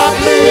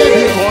 Bradley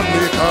the chord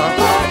maker,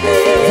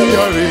 the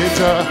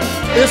arranger,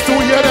 is to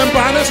hear them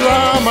banish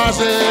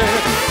Ramage.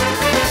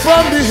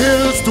 From the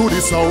hills to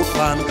the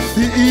southland,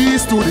 the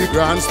east to the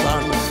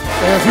grandstand,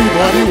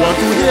 everybody want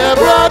to hear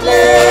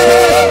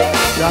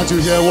Bradley. Can't you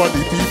hear what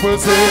the people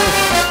say?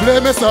 Play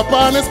Mr.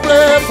 Panis,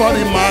 play for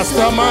the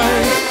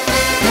mastermind.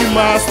 The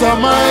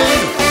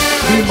mastermind,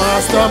 the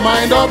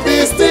mastermind of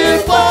this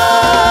steel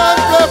pan.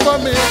 Play for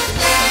me.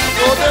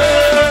 Oh,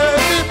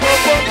 baby,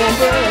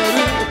 baby.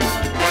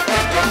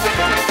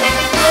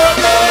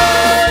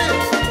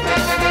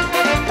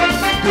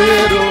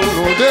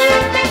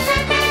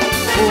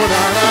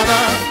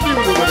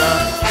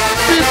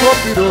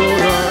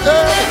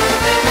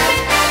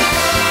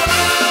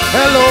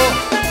 Hello,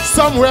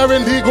 somewhere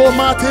in Diego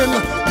Martin,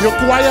 you're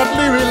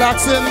quietly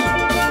relaxing.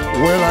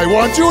 Well, I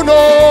want you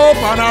know,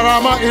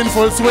 panorama in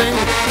full swing.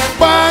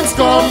 Bands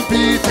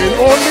competing,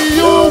 only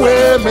you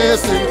were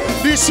missing.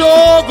 The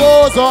show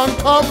goes on,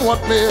 come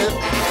what may.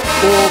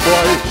 Oh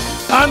boy,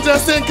 and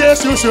just in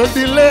case you should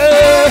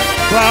delay,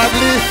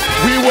 Bradley,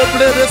 we will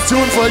play this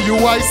tune for you,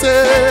 I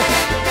say.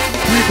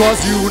 Because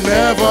you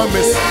never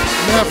miss,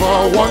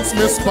 never once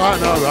miss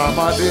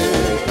Panorama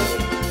Day.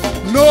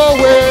 No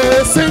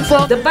way, sing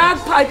for the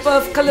bagpiper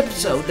of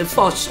Calypso,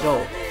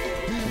 DEFOSTO,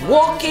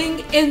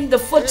 walking in the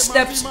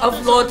footsteps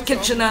of Lord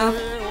Kitchener,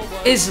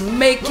 is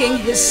making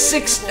his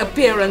 6th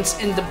appearance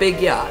in the big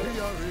yard.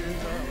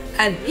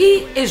 And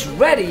he is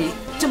ready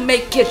to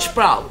make Kitch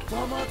proud.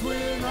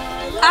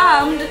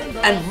 Armed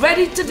and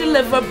ready to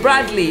deliver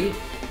Bradley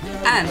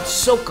and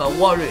Soca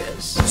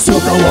Warriors.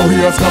 Soca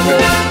Warriors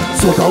coming,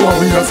 Soca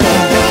Warriors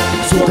coming,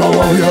 Soca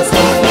Warriors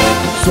coming,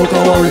 Soca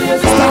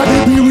Warriors. Study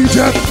be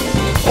reject,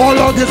 all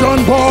luggage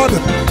on board.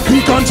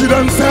 Be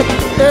confident set,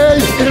 hey,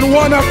 in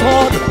one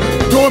accord.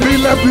 Don't be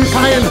left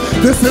behind,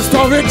 this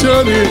historic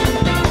journey.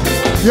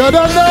 You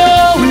don't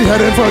know, we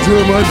heading for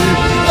Germany.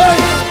 Hey,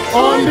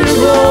 on the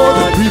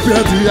road,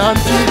 prepare the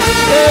ante.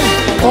 Hey,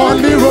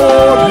 on the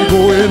road, we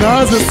going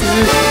as a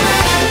sea.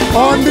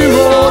 On the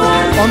road,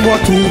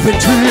 onward to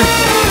victory,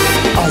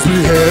 as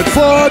we head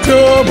for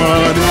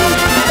Germany.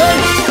 Hey,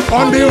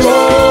 on the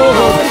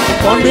road,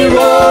 on the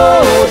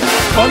road,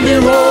 on the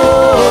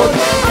road,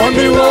 on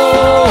the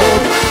road.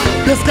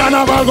 This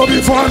carnival go be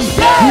fun.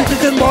 We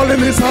kicking ball in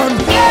the sun.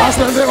 As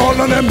when they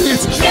all on them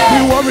beats,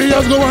 the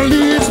warriors go on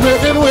leads,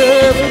 making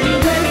wave,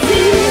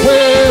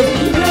 wave,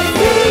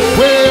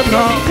 wave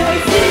now,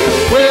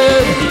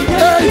 wave.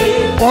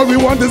 Hey. All we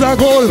want is a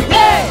goal.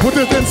 Put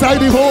it inside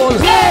the hole.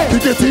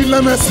 Kick it in,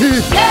 let me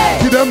see.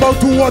 Give them about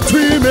 2 or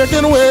 3,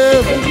 making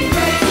wave.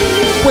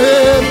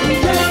 Wave.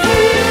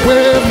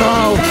 Wave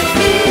now.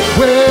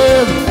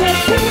 Wave.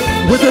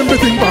 With them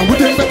betting bang,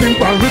 rhythm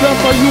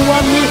for you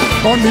and me.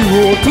 On the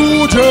road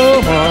to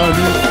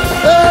Germany.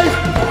 Hey!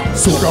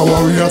 Soca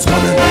Warriors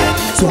coming.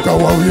 Soca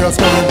Warriors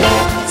coming.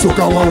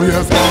 Soca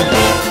Warriors coming.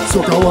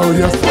 Soca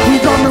Warriors. We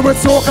coming with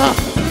Soca,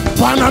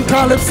 Pan and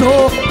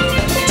Calypso,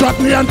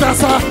 Chutney and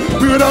Tassa,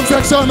 Rhythm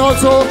section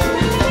also.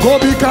 Go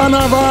be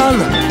carnival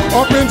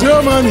up in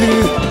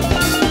Germany.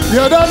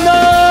 You don't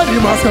know the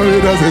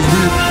masqueraders is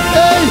we.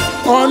 Hey,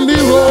 on the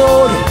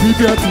road we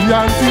get the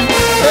ante.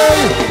 Hey,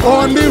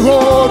 on the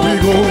road we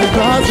go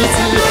across the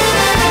sea.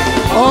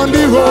 On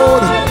the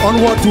road,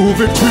 onward to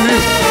victory,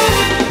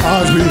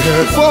 as we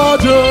head for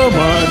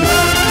Germany.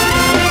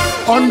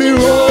 On the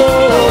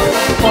road,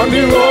 on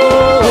the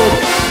road,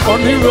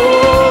 on the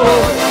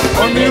road,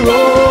 on the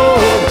road.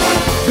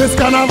 This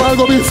carnival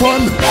go be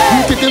fun.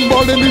 We kicking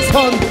ball in the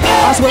sun.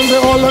 As when they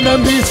all on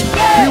them beach,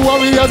 the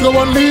warriors go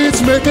on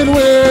leads, making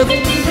wave,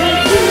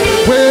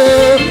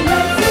 wave,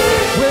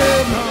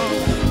 wave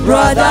now.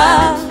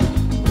 Brother,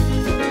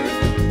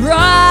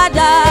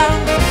 brother,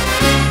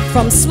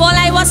 from small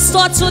I was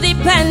taught to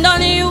depend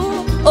on you.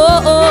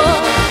 Oh, oh.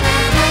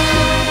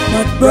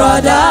 But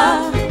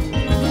brother,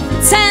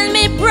 tell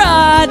me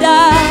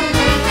brother,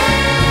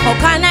 how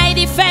can I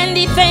defend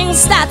the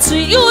things that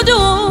you do?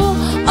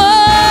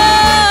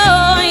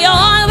 Oh, you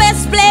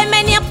always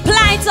blaming your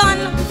plight on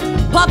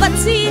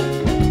poverty.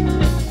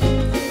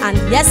 And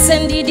yes,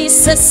 indeed, the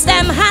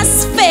system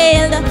has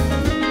failed.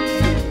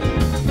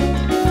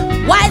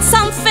 While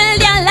some fill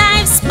their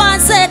lives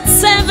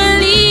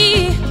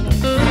positively,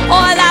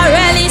 all I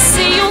really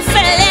see you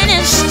filling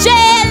is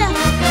jail.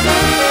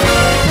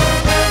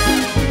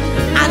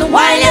 And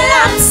while you're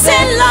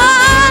lapsing,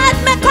 Lord,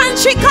 my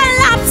country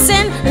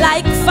collapsing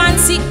like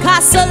fancy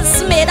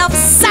castles made of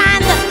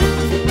sand.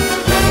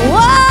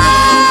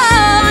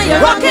 Whoa,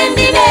 you're rocking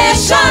the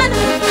nation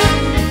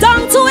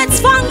down to its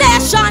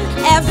foundation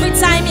every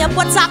time you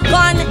put a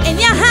gun in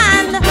your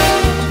hand.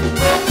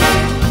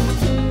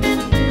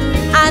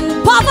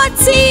 And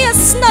poverty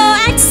is no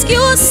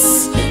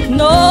excuse,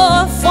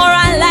 no, for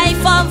a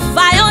life of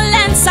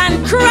violence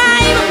and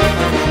crime.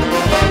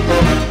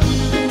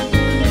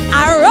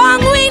 A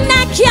wrong we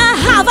neck, you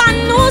have a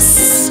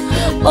noose.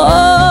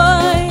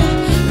 Oh,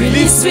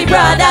 release me,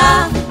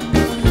 brother.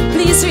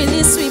 Please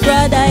release me,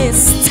 brother.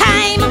 It's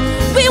time.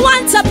 We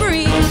want to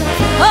breathe.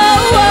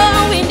 Oh,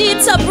 oh, we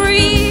need to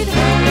breathe.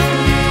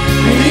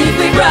 Believe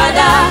me,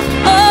 brother.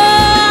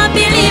 Oh,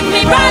 believe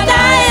me,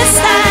 brother. It's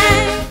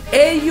time.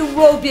 A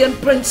European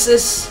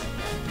princess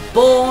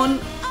born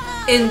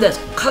in the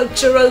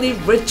culturally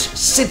rich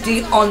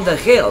city on the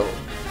hill,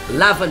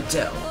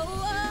 Laventille.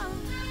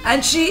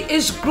 And she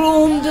is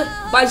groomed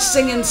by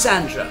singing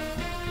SANDRA,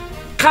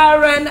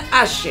 Karen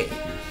ASCHE,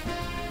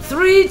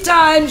 3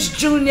 times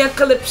Junior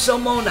Calypso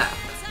Monarch,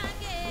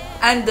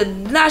 and the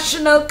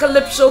National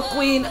Calypso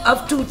Queen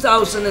of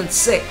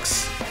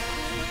 2006.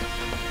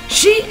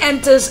 She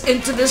enters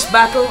into this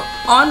battle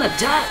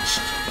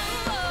unattached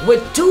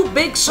with two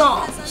big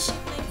songs,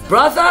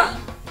 Brother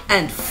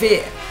and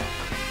Fear.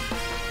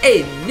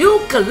 A new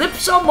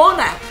Calypso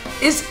Monarch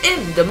is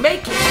in the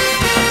making.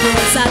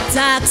 There's a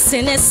dark,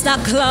 sinister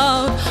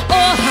cloud,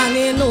 oh,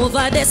 hanging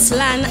over this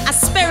land, a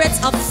spirit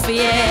of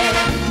fear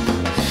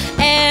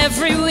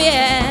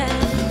everywhere.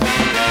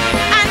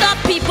 And the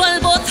people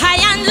both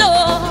high and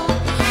low,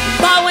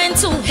 bowing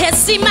to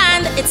his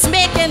demand. It's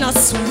making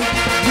us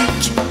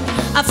weak,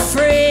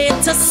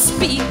 afraid to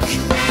speak.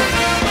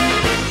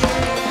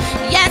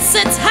 Yes,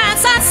 it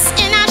has us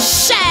in a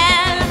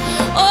shell,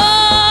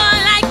 oh,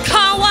 like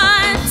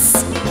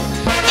cowards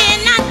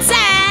in a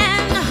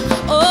den.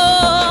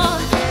 Oh,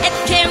 it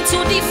came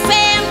to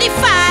defame,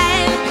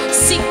 defile,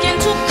 seeking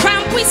to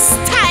cramp with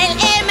style.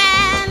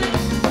 Amen.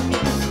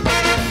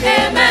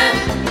 Amen.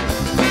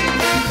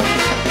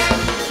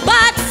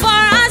 But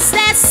for us,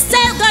 there's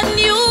still good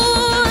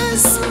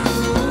news.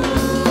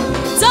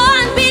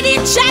 Don't be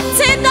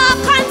dejected or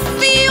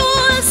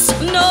confused.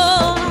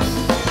 No,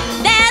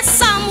 there's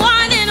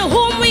someone in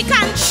whom we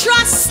can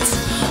trust.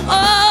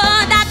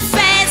 Oh, that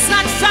fear's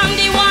not from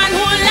the one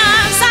who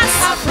loves us.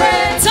 I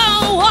pray to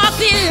walk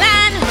the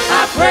land.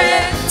 I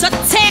pray to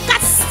take a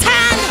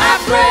stand. I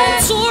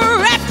pray to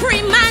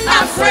reprimand.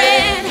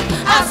 Afraid,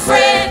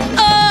 afraid.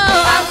 Oh,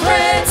 I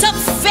pray to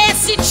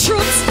face the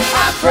truth.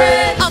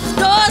 Afraid of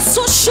those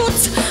who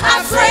shoot.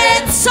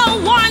 Afraid to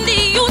warn the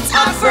youth.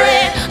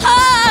 Afraid.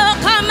 Oh,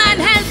 come and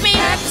help me.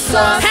 Help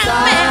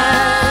me.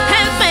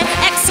 Help me.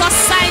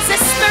 Exorcise the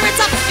spirit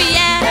of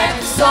fear.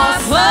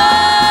 Oh,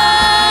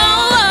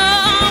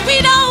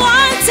 we don't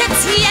want it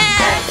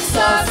here.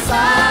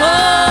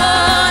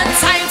 Oh,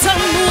 time to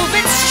move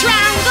it,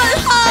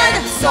 stranglehold.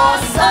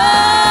 Oh,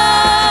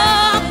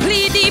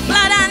 plead the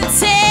blood and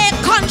take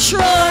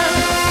control.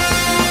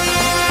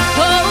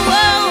 Oh,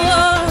 oh,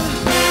 oh.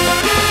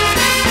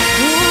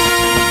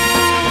 Ooh.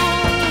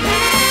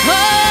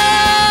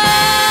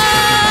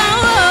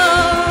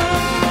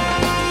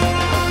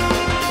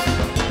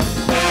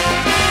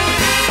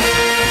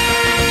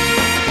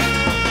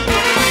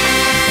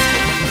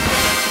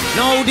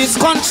 Now this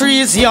country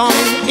is young,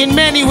 in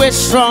many ways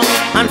strong,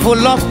 and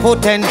full of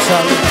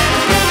potential.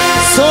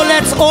 So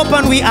let's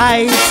open we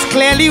eyes,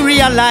 clearly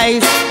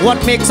realize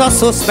what makes us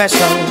so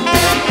special.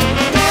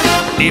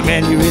 The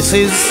many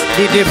races,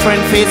 the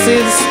different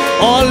faces,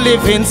 all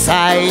living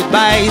side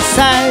by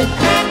side.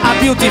 A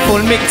beautiful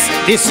mix,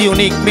 this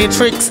unique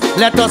matrix,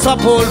 let us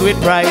uphold with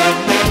pride.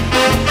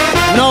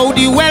 Now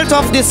the wealth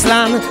of this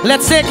land,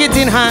 let's take it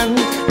in hand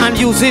and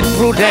use it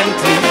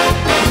prudently,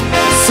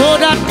 so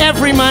that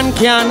every man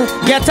can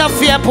get a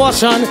fair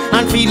portion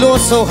and feel oh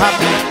so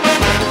happy.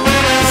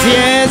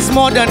 Fear is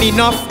more than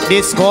enough,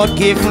 this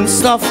God-given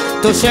stuff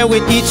to share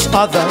with each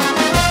other.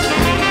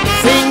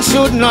 Things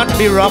should not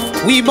be rough,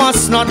 we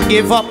must not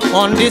give up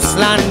on this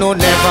land, no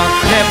never,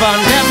 never,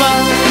 never.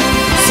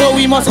 So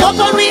we must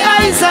open we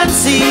eyes and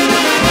see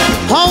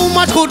how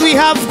much good we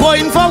have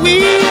going for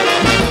we,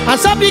 and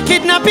stop the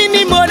kidnapping,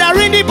 the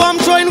murdering, the bomb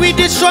throwing, we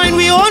destroying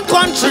we own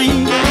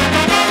country.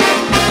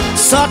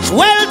 Such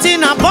wealth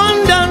in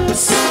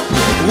abundance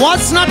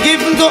was not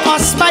given to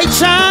us by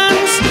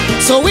chance.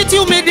 So with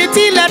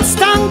humility, let's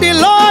thank the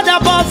Lord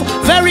above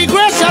very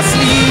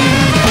graciously,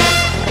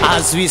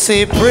 as we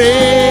say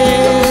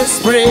praise,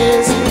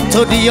 praise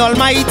to the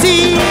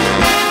Almighty.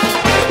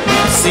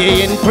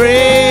 Saying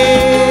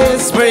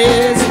praise,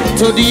 praise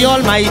to the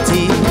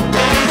Almighty.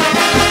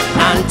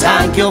 And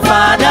thank you,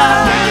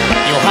 Father,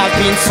 you have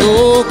been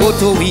so good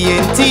to we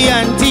in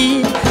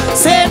TNT.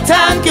 Say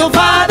thank you,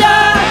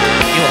 Father,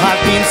 you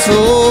have been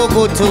so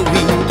good to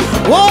me.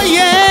 Oh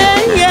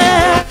yeah,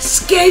 yeah.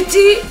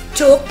 SKATIE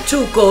took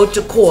Tuco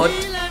to court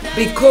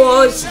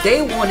because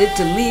they wanted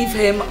to leave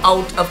him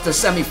out of the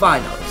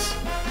semi-finals.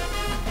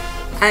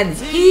 And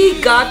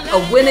he got a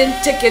winning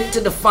ticket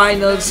to the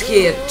finals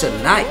here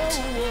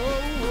tonight.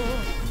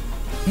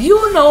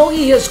 You know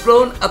he has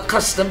grown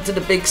accustomed to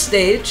the big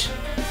stage.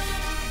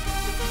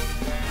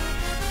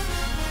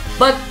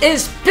 But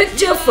is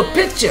picture for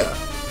picture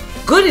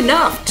good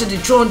enough to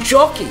dethrone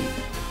Chalkie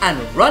and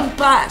run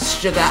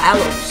past Sugar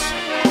ALOES?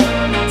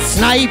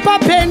 Sniper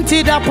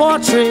painted a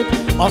portrait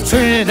of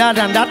Trinidad,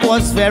 and that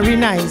was very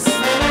nice.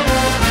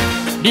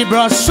 The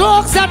brush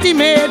strokes that he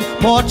made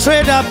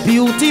portrayed a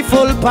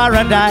beautiful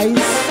paradise.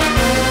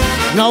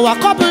 Now a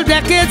couple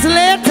decades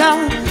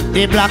later,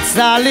 the black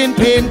stallion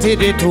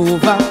painted it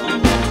over,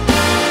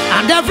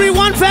 and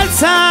everyone felt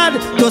sad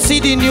to see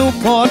the new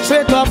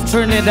portrait of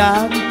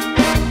Trinidad.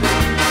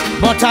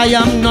 But I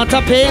am not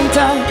a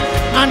painter,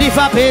 and if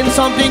I paint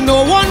something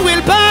no one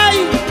will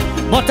buy.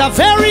 But a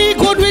very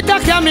good with a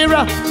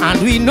camera,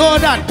 and we know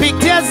that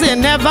pictures they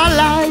never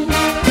lie.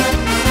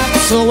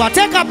 So I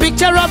take a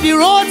picture of the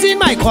roads in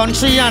my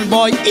country, and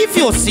boy, if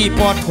you see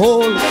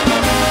pothole,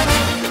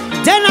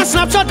 then a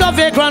snapshot of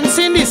vagrants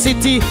in the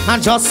city,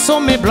 and just so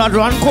me blood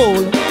run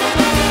cold.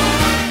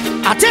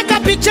 I take a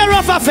picture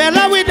of a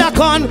fella with a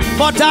gun,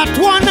 but that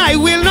one I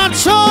will not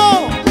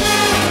show.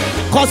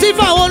 Cause if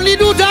I only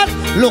do that,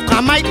 look,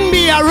 I mightn't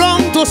be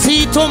around to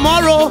see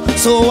tomorrow.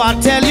 So I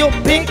tell you,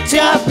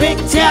 picture,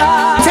 picture.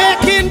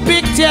 Taking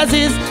pictures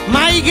is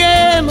my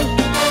game.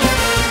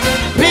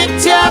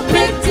 Picture,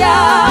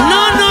 picture.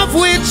 None of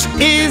which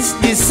is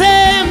the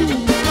same.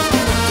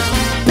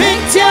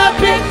 Picture,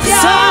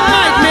 picture. Some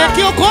might make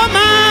you go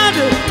mad.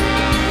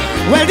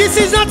 Well, this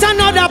is not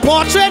another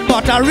portrait,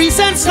 but a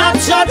recent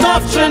snapshot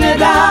of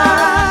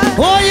Trinidad.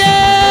 Oh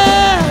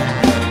yeah,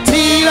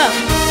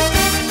 Tila.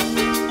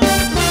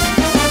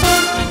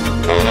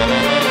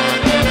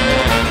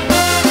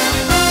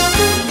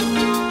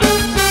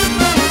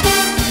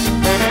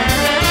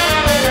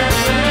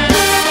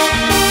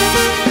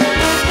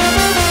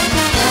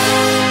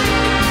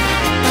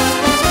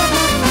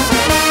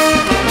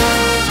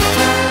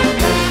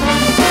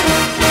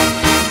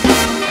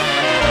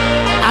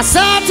 I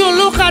start to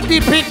look at the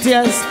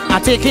pictures I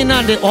taken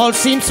and they all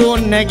seem so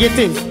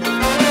negative.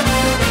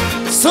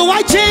 So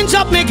I change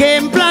up my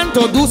game plan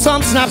to do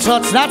some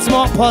snapshots that's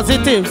more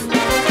positive.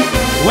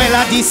 Well,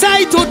 I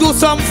decide to do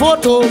some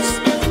photos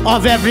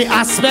of every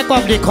aspect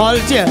of the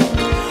culture.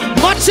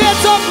 But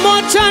shades of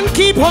much and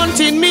keep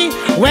haunting me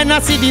when I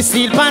see the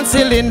steel pan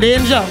still in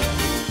danger.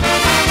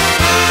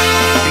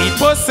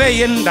 People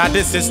saying that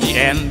this is the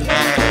end,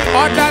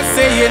 others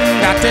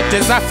saying that it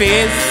is a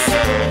phase.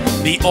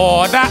 The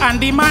order and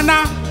the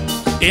manner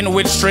in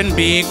which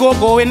Trinbago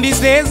go in these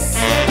days,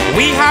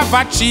 we have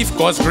achieved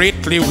cause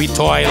greatly we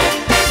toil.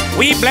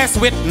 We blessed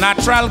with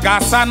natural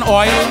gas and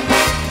oil,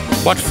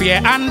 but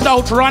fear and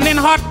doubt running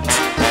hot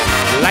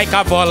like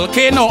a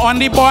volcano on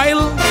the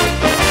boil.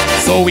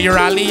 So we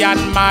rally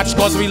and march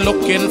cause we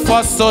looking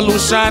for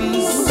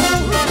solutions,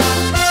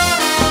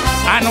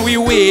 and we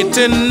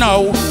waiting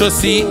now to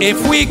see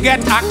if we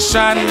get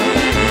action.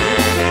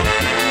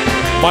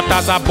 But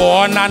as a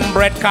born and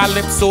bred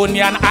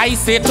Calypsonian, I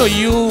say to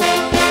you,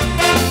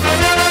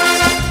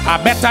 a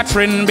better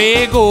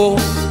Trinbago,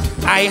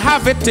 I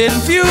have it in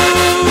view.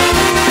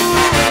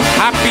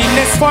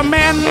 Happiness for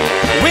men,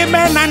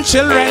 women and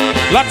children,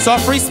 lots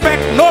of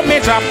respect, no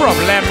major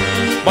problem.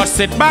 But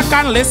sit back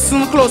and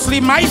listen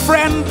closely, my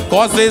friend,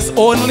 cause it's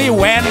only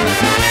when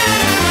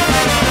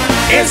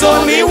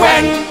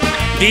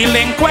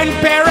delinquent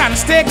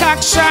parents take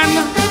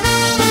action.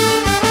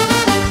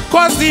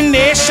 Cause the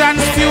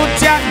nation's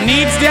future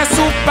needs their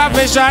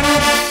supervision.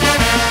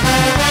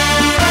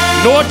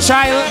 No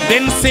child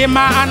didn't say,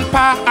 ma and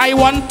pa, I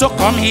want to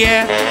come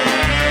here.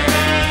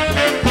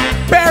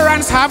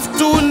 Parents have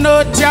to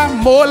nurture,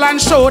 mold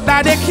and show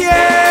that they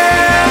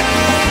care.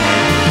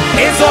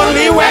 It's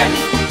only when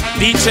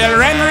the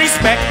children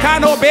respect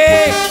and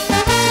obey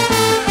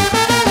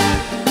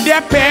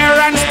their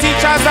parents,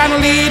 teachers and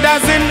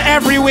leaders in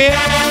every way.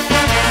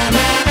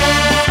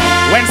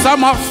 When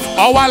some of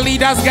our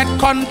leaders get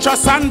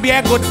conscious and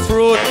bear good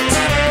fruit,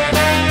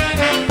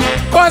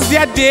 cause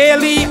their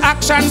daily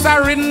actions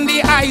are in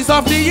the eyes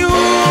of the youth.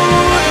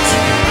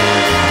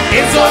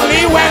 It's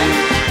only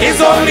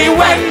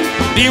when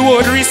the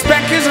word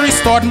respect is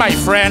restored, my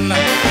friend,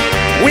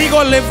 we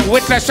go live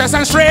with less stress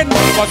and strain,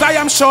 cause I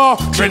am sure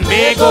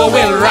Trinbago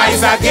will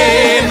rise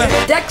again.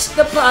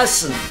 Dexter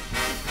Person,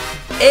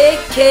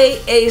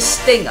 a.k.a.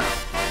 Stinger.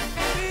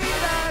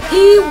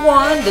 He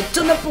won the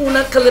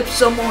Tunapuna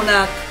Calypso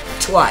Monarch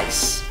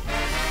twice.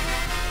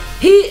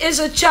 He is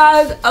a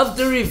child of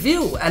the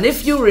review, and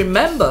if you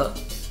remember,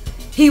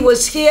 he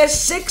was here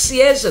 6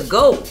 years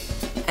ago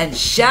and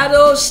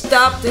Shadow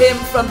stopped him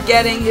from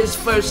getting his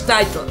first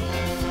title.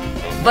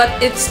 But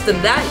it's the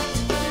night,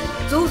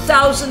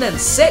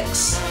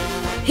 2006.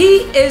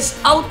 He is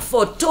out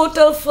for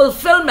total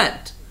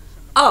fulfillment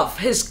of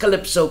his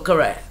Calypso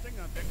career.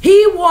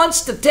 He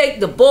wants to take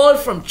the ball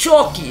from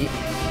Chalkie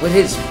with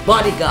his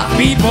bodyguard.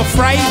 People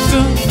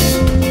frightened,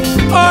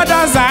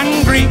 others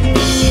angry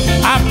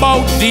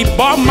about the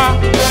bomber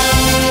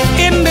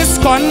in this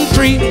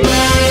country.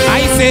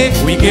 I say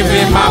we give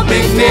him a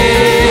big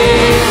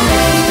name.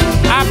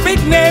 A big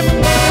name,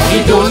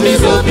 he don't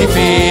deserve the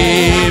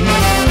fame.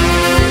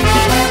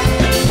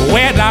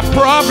 Whether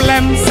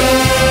problems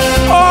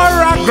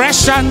or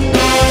aggression,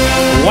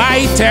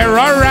 why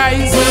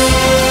terrorize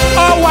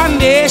our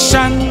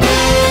nation?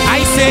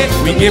 I say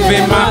we give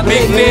him a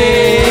big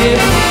name.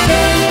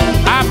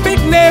 A big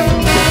name,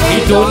 he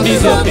don't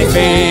deserve the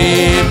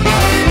fame.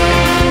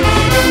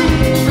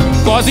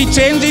 Cause he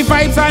changed the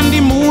vibes and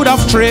the mood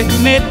of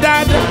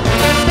Trinidad,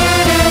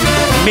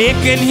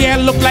 making here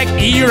look like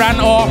Iran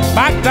or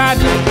Baghdad.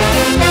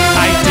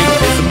 I think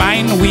his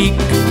mind weak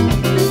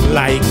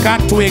like a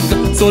twig,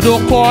 so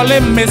don't call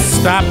him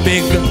Mr.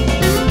 Big.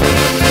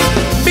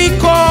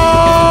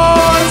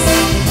 Because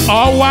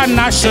our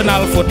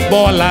national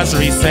footballers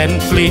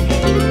recently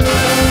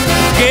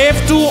gave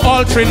to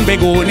all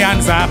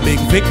Trinbagonians a big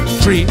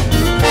victory.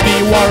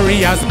 The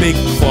Warriors big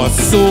for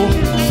so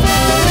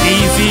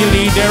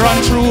easily they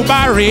run through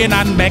Bahrain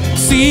and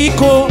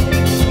Mexico.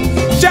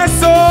 Just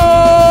so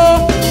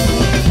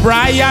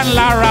Brian,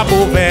 Lara,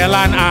 Bovell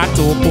and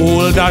Arto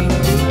Bolden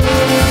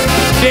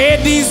They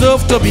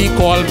deserve to be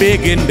called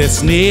big in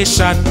this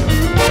nation.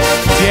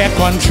 Their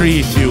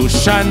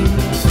contribution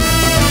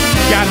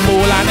can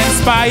mold and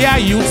inspire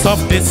youths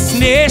of this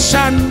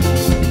nation.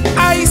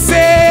 I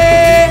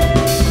say,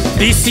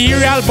 the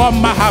serial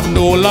bomber have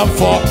no love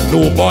for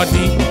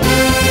nobody.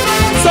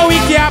 So we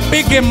can't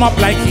pick him up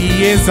like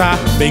he is a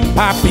big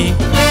papi.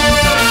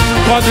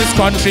 Cause his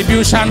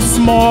contribution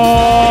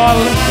small,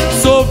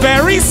 so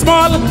very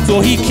small, so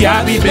he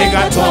can't be big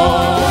at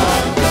all.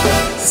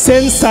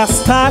 Since I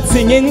start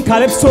singing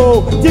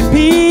Calypso, the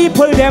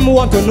people them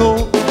want to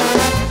know,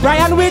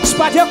 Brian, which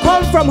part you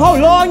come from? How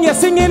long you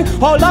singing?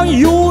 How long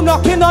you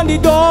knocking on the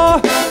door?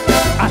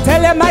 I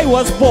tell them I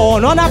was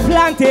born on a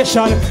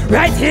plantation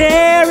right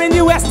here in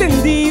the West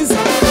Indies.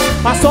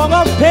 A song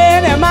of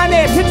pain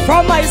emanated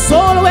from my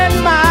soul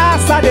when my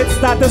ass did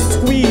start to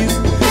squeeze.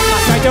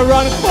 I tried to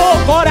run,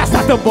 oh God, I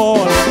started to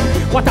ball,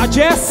 but I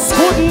just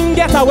couldn't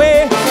get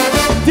away.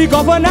 The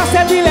governor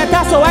sent the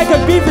letter so I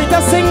could be free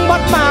to sing,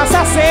 but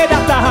master said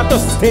that I had to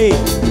stay.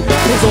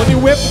 It's only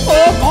whip,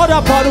 oh God,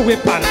 upon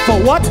whip, and for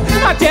what?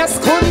 I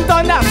just couldn't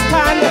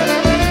understand.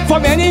 For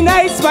many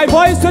nights my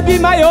voice would be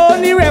my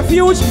only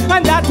refuge,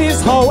 and that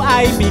is how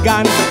I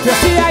began. You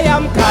see, I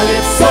am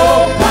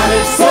Calypso,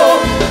 Calypso.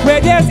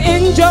 Where there's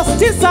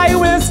injustice I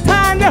will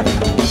stand.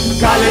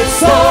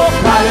 Calypso,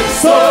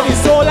 Calypso, the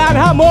soul and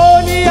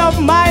harmony of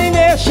my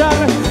nation.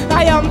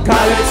 I am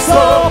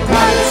Calypso,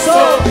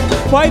 Calypso.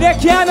 Why they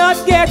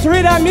cannot get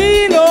rid of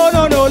me? No,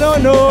 no, no, no,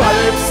 no.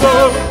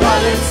 Calypso,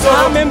 Calypso.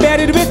 I'm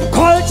embedded with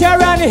culture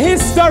and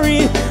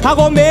history. I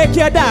go make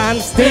you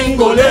dance,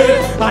 tingole,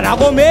 and I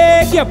go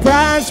make your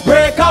prance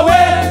break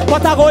away.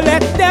 But I go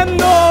let them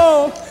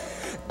know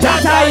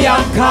that I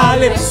am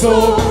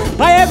Calypso.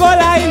 I go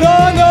like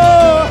no,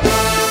 no.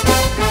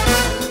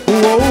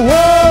 Whoa,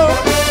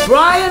 whoa.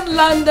 Brian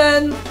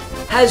London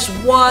has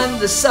won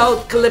the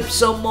South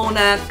Calypso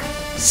Monarch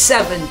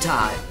 7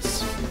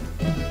 times.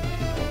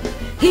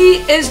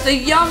 He is the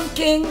young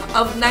king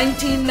of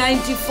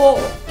 1994,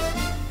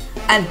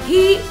 and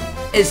he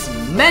is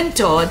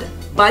mentored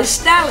by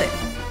Stalin.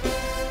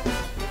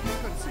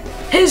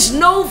 His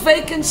no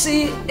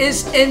vacancy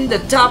is in the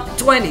top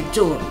 20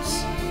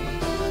 tunes.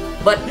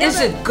 But is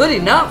it good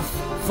enough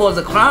for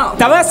the crown?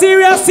 That's a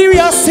serious,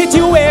 serious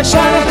situation,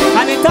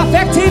 and it's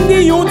affecting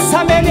the youths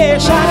of my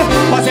nation.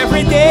 Cause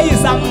every day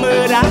is a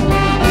murder.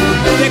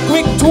 They're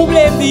quick to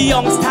blame the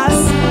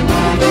youngsters.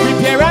 We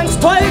parents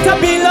told to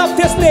build up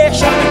this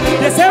nation.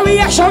 They say we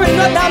are showing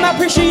no damn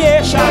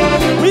appreciation.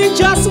 We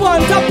just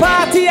want to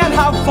party and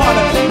have fun.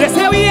 They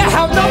say we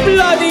have no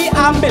bloody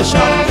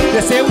ambition.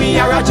 They say we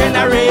are a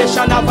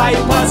generation of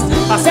vipers,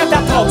 a set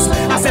of thugs,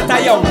 a set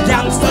of young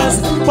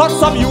gangsters. But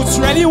some youths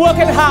really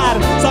working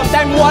hard.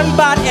 Sometimes one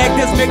bad egg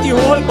just make the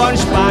whole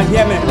bunch bad.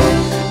 Hear me?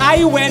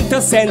 I went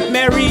to St.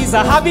 Mary's.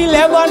 I have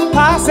 11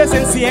 passes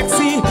in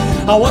CXC.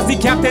 I was the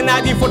captain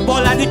of the football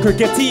and the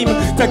cricket team.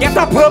 To get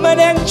a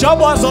permanent job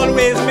was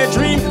always my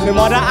dream. My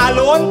mother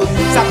alone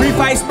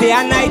sacrificed day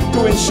and night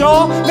to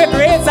ensure my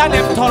grades and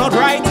them turn out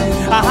right.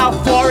 I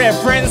have 4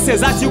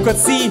 references as you could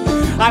see,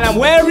 and I'm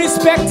well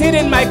respected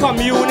in my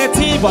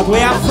community. But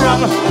where I'm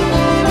from,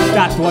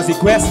 that was the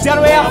question,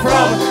 where I'm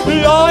from.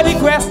 Lord, the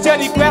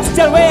question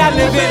where I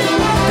live in.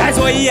 That's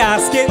what he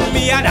asking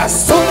me, and as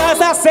soon as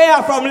I say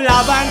I'm from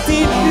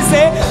Lavanti, he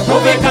say, no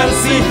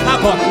vacancy, I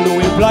got no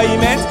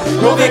employment.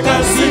 No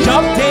vacancy,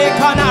 job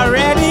taken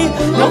already.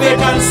 No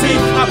vacancy,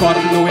 I got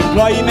no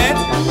employment.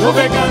 No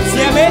vacancy,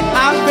 yeah, mate,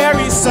 I'm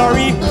very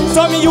sorry.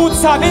 Some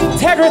youths have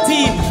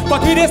integrity,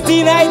 but we just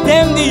deny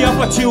them the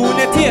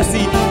opportunity,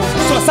 see.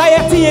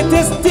 Society, it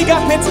is dig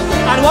at it,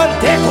 and one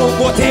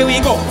day we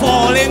go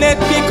fall in it,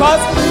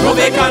 because no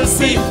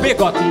vacancy, we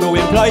got no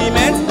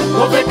employment.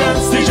 No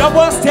vacancy, job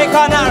was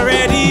taken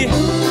already.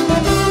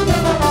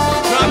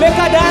 Now make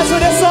a dance with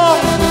the song,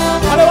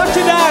 and I want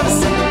you dance.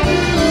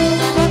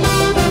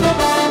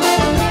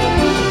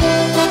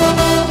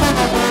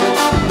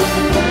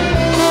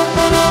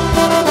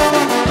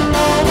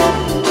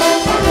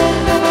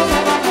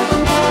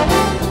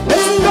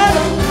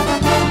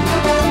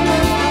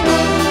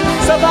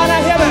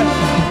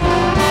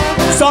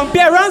 Some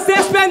parents,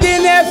 they're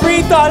spending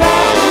every dollar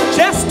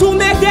just to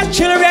make their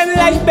children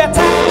life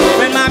better.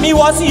 When mommy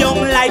was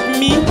young like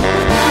me,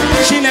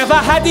 she never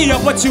had the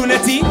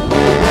opportunity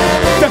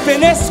to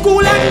finish school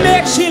and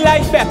make she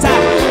life better.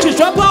 She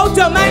drop out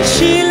of man,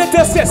 she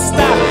little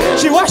sister.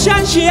 She wash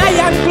and she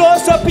iron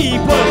clothes to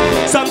people,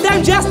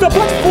 sometimes just to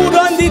put food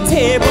on the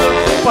table.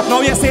 But now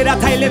you say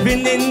that I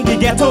living in the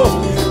ghetto,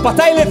 but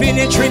I living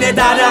in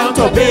Trinidad and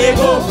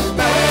Tobago.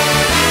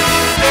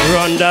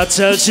 Rhonda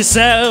tells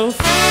herself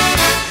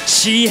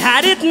she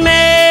had it made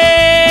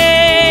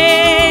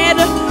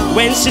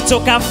when she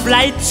took a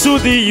flight to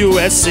the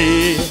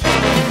USA.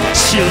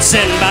 She'll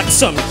send back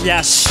some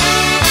cash,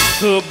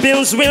 her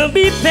bills will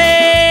be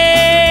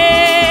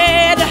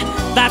paid.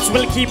 That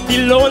will keep the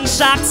loan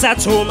sharks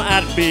at home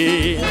at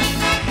bay.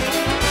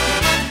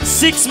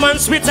 6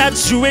 months with a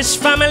Jewish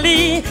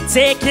family,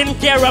 taking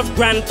care of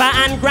grandpa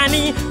and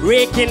granny,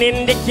 raking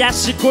in the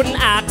cash, she couldn't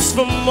ask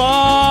for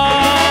more.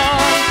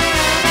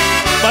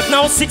 But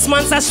now 6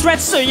 months are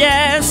stretched to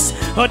years.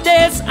 Her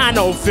days are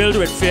now filled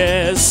with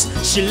fears.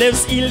 She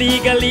lives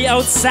illegally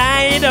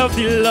outside of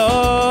the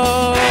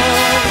law,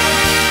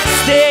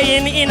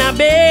 staying in a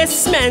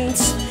basement,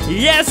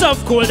 years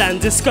of cold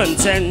and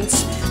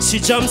discontent. She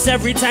jumps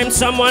every time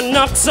someone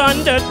knocks on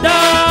the door.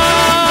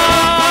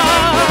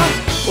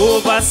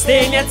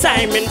 Overstaying your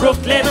time in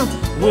Brooklyn,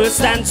 worse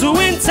than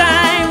doing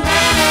time.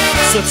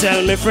 So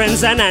tell me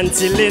friends and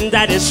Auntie Lynn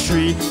that it's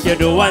tree you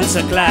don't want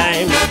to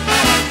climb.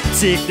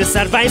 Take this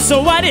advice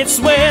so what it's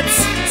worth.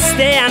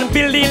 Stay and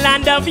build the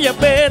land of your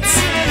birth.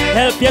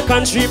 Help your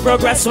country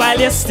progress while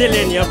you're still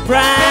in your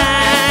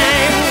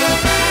prime.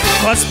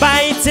 Cause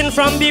biting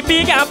from the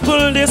big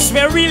apple, this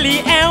way really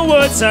ain't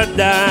worth a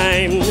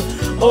dime.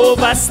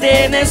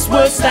 Overstaying is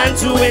worse than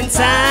doing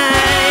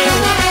time.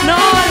 No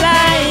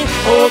lie,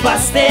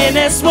 overstaying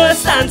is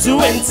worse than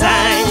doing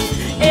time.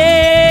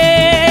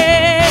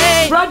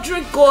 Hey.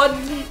 Broderick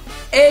Gordon,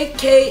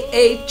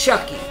 aka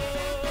Chucky.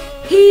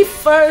 He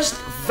first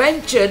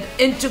ventured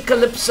into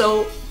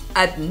Calypso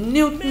at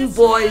Newton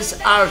Boys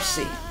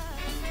RC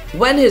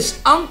when his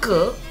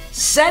uncle,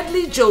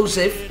 Sedley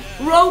Joseph,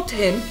 wrote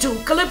him 2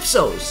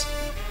 Calypsos.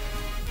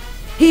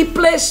 He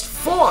placed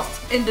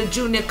 4th in the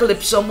Junior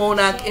Calypso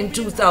Monarch in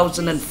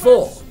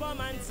 2004.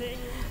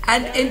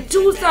 And in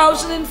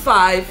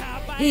 2005,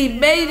 he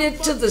made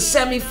it to the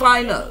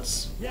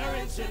semi-finals.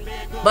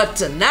 But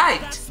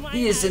tonight,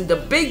 he is in the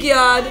big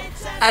yard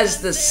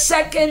as the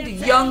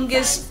 2nd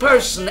youngest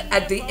person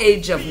at the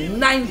age of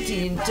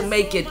 19 to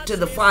make it to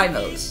the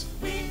finals.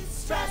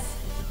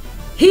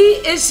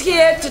 He is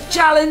here to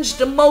challenge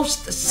the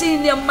most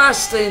senior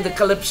master in the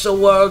Calypso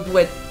world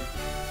with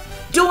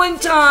Doing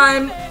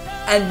Time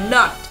and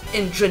Not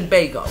in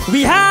Trinbago.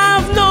 We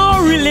have no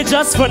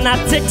religious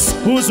fanatics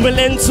who's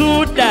willing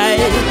to die.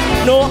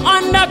 No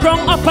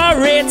underground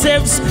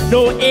operatives,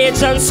 no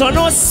agents or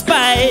no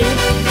spy.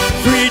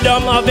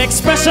 Freedom of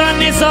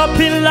expression is a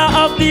pillar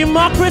of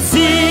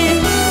democracy.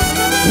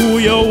 Who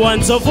you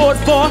want to vote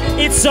for,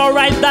 it's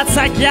alright, that's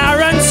a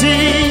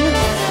guarantee.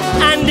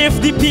 And if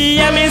the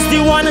PM is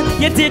the one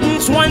you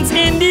didn't want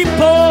in the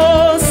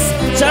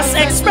post, just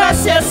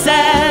express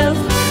yourself,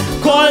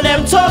 call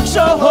them talk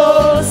show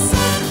hosts.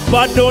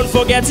 But don't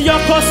forget your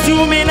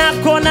costume in a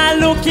corner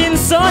looking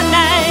so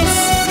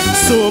nice.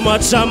 So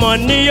much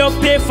money you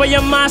pay for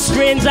your mass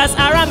strangers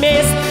are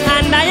amazed.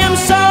 And I am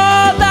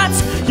sure that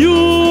you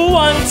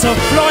want to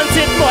flaunt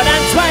it more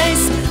than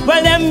twice.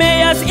 Well, the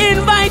mayor's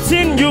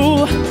inviting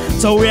you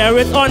to wear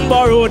it on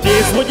borrowed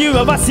days. Would you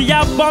ever see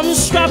a bomb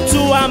strapped to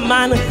a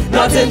man?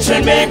 Not in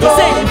Trinbago.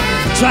 Say,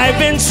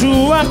 driving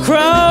through a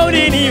crowd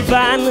in a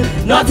van.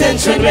 Not in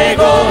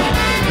Trinbago.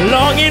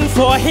 Longing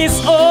for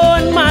his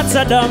own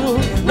martyrdom.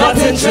 Not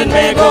in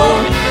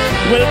Trinbago.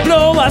 Will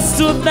blow us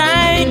to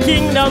thy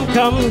kingdom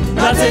come.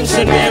 Not in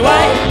Trinbago.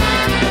 Why?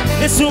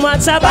 There's too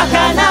much of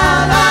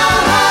bacchanal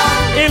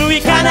in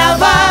we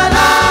carnival.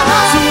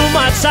 Too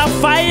much of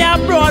fire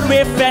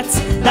Broadway fete.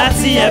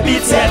 That's the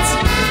epithet.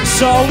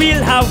 So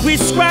we'll have we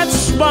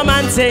scratch bomb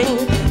and ting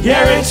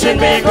here in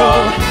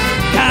Trinbago.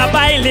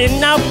 Carbile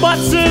in a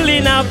bottle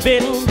in a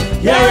bin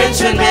here in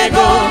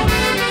Trinbago.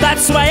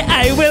 That's why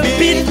I will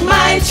beat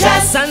my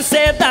chest and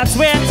say that's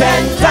where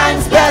 10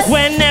 times best.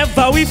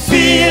 Whenever we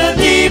feel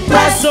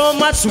depressed, so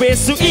much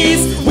ways to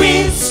ease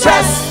we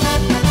stress.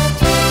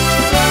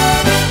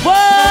 Boy,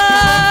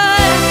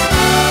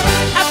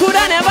 I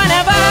coulda never.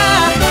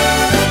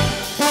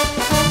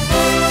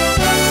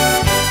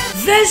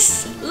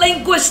 This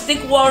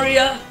linguistic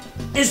warrior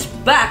is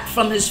back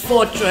from his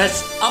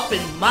fortress up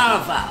in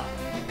Maraval.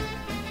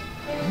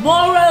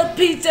 Morel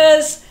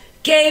Peters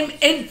came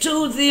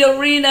into the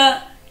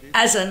arena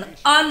as an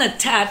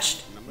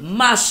unattached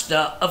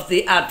master of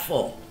the art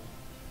form,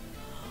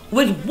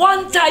 with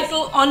 1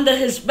 title under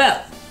his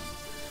belt,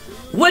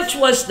 which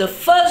was the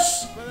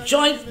first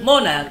joint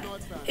monarch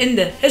in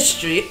the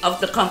history of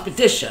the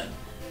competition.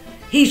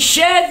 He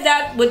shared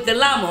that with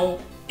Delamo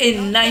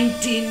in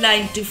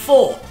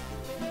 1994.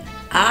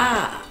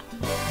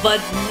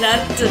 But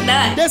not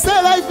tonight. They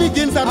say life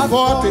begins at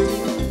 40.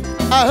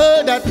 I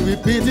heard that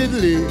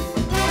repeatedly.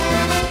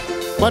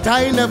 But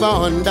I never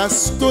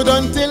understood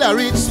until I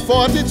reached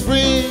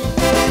 43.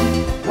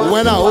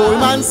 When an old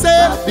man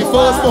said the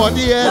first 40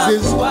 years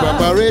is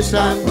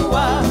preparation,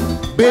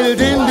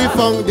 building the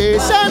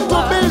foundation to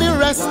build the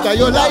rest of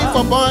your life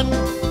upon.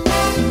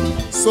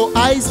 So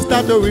I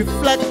start to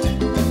reflect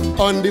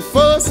on the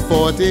first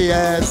 40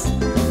 years.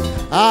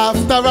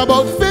 After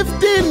about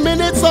 15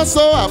 minutes or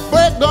so, I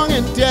break down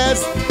in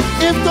tears.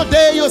 If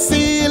today you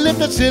see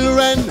little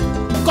children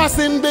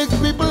cussing big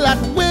people at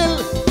will,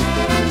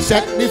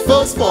 check the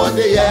first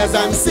 40 years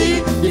and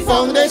see the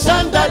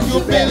foundation that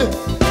you build.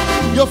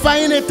 You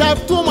find it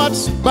have too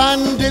much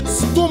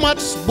bandits, too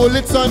much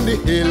bullets on the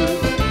hill.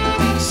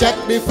 Check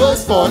the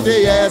first 40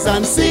 years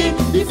and see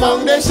the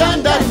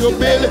foundation that you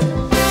build.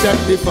 Check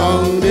the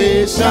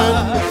foundation,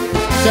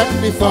 check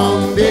the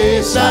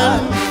foundation.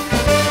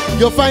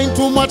 You find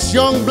too much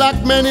young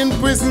black men in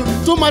prison,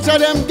 too much of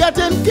them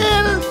getting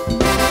killed.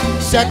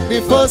 Check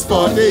the first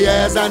 40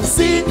 years and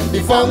see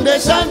the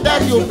foundation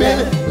that you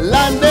build.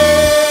 Landing,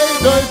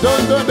 do it.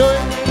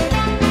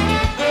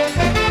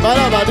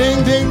 Ba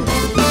ding ding.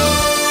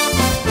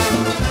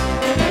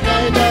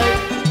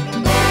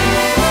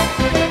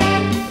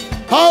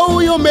 How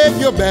you make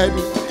your bed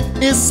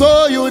is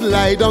so you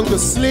lie down to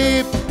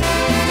sleep.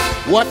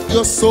 What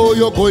you sow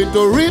you're going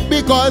to reap,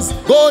 because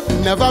God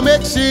never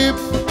makes sheep.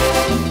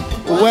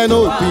 When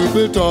old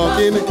people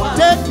talking,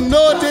 take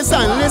notice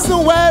and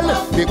listen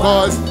well,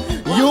 because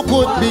you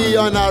could be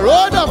on a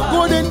road of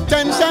good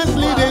intentions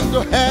leading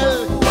to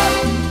hell.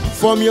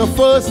 From your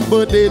first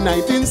birthday,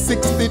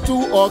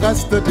 1962,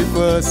 August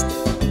 31st,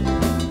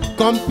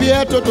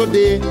 compared to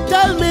today,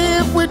 tell me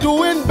if we're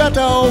doing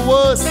better or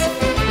worse.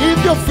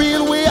 If you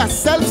feel we are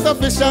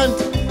self-sufficient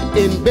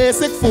in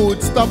basic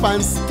food, stuff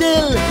and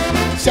skill,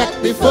 check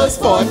the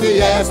first 40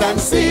 years and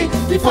see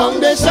the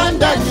foundation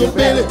that you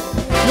build.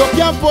 You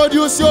can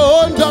produce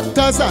your own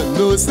doctors and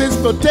nurses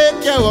to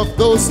take care of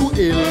those who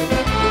ill.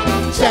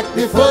 Check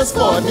the first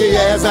 40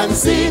 years and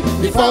see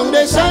the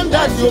foundation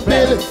that you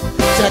build.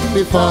 Check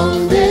the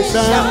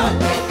foundation.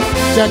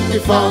 Check the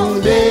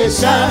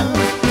foundation.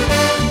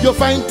 You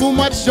find too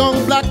much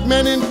young black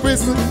men in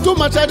prison, too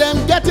much of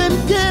them getting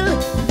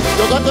killed.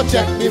 You got to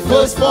check the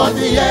first 40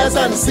 years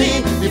and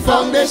see the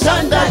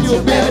foundation that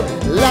you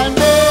build.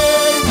 Landing,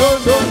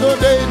 do,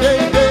 day.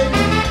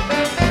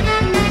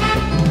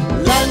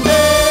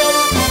 Landing.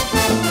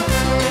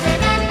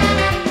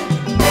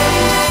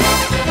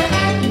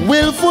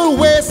 Willful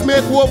waste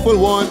make woeful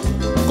want.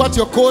 Cut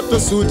your coat to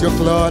suit your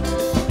cloth.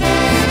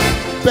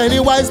 Penny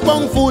wise,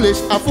 pound foolish.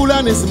 A fool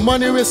and his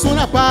money will soon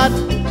apart.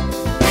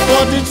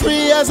 43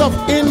 years of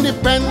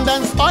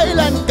independence, oil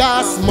and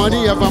gas,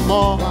 money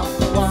evermore.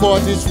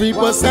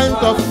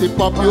 43% of the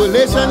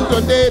population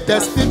today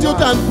destitute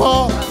and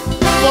poor.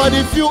 For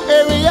the few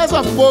areas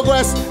of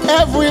progress,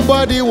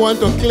 everybody want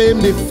to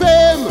claim the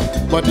fame.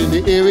 But in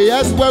the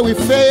areas where we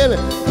fail,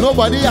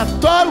 nobody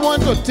at all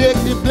want to take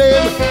the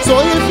blame. So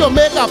if you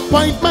make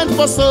appointment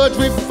for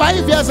surgery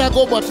 5 years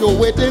ago, but you're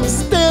waiting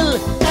still,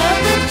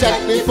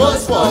 check the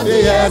first 40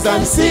 years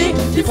and see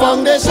the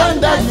foundation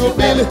that you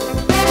build.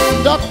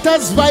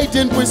 Doctors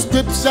writing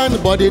prescription,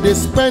 but the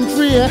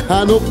dispensary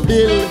and no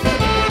pill.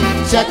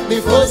 Check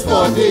the first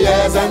 40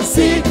 years and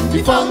see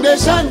the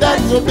foundation that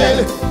you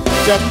build.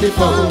 Check the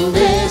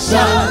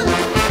foundation.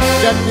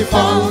 Check the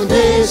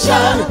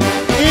foundation.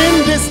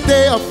 In this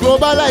day of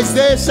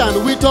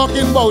globalization, we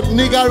talking about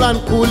nigger and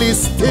coolie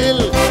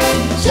still.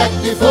 Check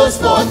the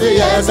first 40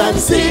 years and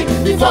see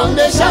the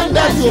foundation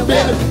that you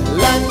build.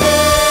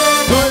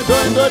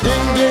 Landing, do, ding.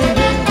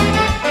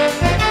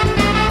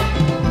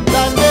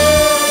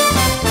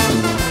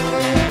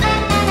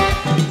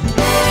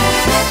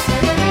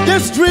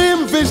 This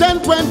dream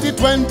vision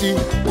 2020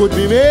 could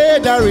be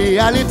made a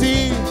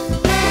reality,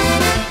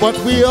 but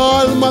we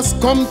all must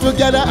come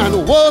together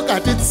and work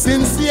at it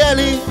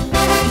sincerely.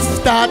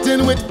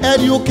 Starting with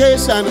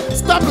education,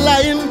 stop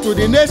lying to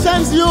the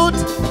nation's youth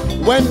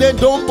when they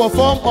don't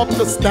perform up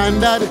to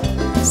standard.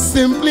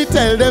 Simply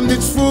tell them the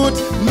truth.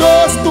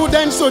 No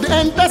student should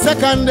enter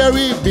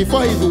secondary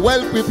before he's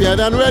well prepared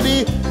and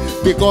ready,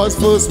 because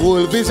First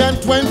World Vision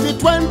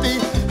 2020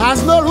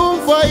 has no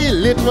room for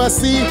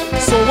illiteracy.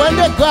 So when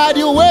they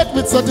graduate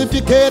with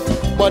certificate,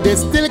 but they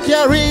still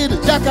can't read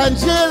Jack and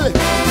Jill,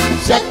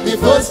 check the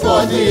first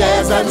 40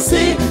 years and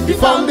see the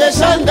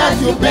foundation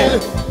that you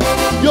build.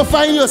 You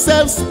find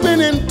yourself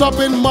spinning top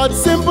in mud,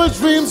 simple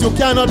dreams you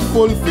cannot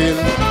fulfill.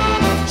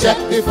 Check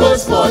the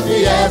first 40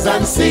 years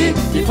and see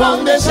the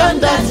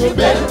foundation that you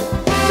build.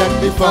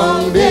 Check the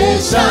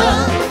foundation.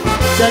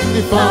 Check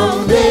the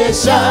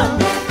foundation.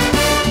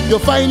 You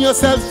find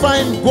yourself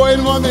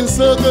going round in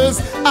circles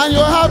and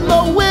you have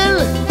no will.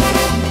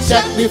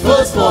 Check the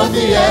first 40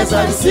 years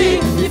and see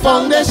the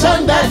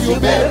foundation that you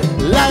build.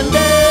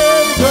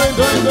 Landing,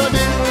 doing.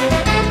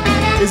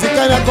 Is the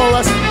kind of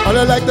chorus I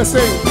don't like to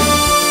sing.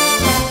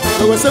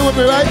 So we'll sing with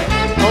me, right?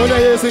 I want to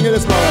hear you singing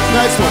this chorus.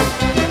 Nice one.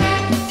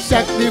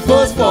 Check the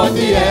first 40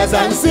 years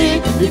and see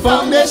the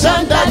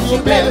foundation that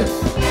you build.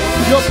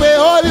 You pay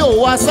all your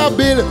water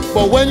bill,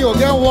 but when you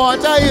get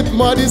water, it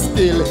muddy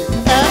still.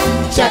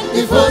 Check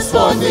the first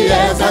 40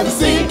 years and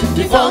see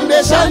the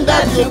foundation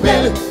that you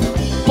build.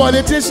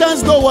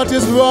 Politicians know what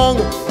is wrong,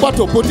 but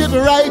to put it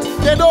right,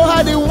 they don't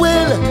have the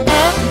will.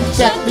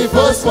 Check the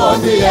first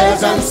 40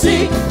 years and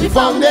see the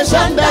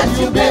foundation that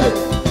you build.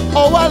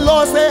 Our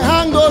laws say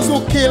hang those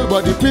who kill,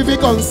 but the Privy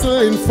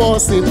Council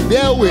enforcing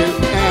their will.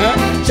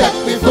 Check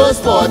the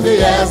first 40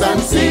 years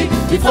and see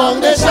the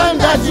foundation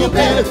that you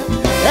build.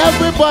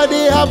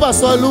 Everybody have a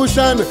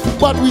solution,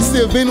 but we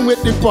still been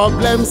with the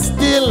problem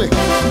still.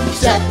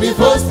 Check the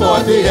first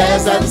 40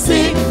 years and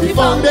see the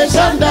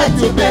foundation that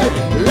you build.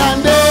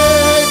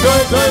 Landing,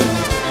 good.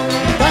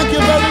 Thank you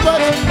very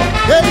much.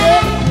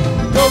 Hey,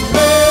 go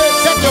play,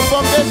 check your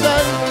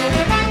foundation.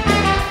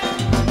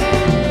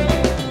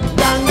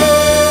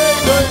 Landing,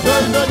 good,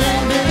 ding.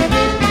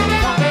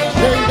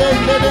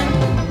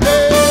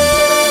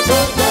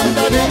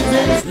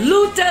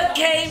 Luta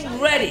came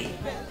ready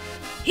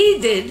he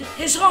did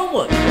his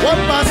homework.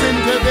 One person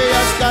today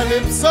as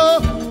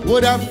Calypso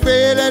would have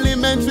failed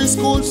elementary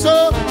school,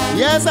 so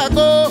years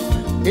ago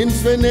in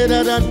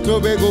Trinidad and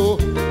Tobago,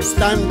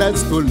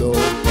 standards too low.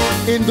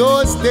 In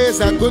those days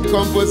a good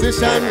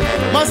composition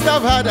must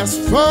have had a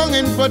strong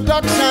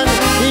introduction,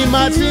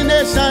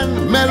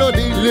 imagination,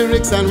 melody,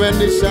 lyrics and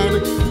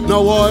rendition.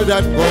 Now all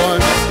that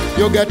gone,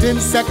 you get in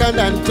second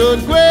and third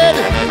grade,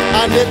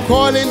 and they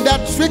call in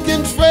that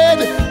tricking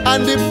trade,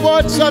 and the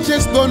poor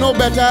churches don't know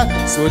better,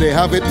 so they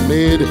have it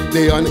made,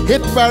 they on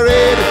hit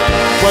parade.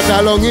 But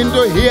along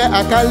into here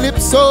a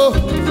Calypso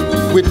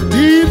with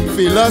deep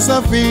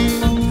philosophy,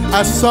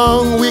 a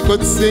song we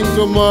could sing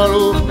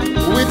tomorrow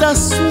with a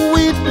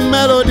sweet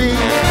melody.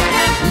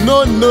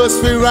 No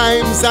nursery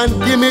rhymes and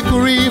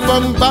gimmickry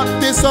from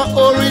Baptist or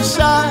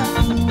Orisha.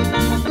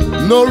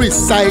 No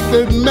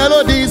recycled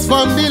melodies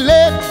from the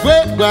late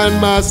great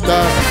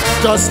grandmaster.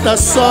 Just a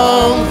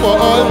song for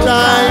all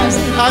times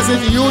as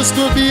it used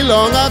to be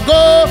long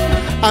ago.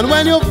 And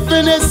when you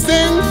finish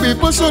sing,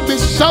 people should be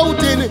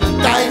shouting,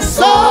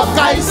 Kaiso,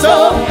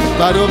 Kaiso.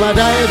 Badoma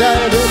die,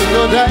 die,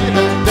 do, die,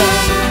 die, die.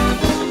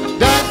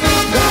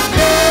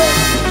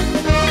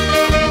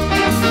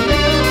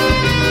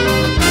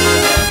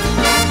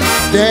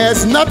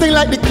 There's nothing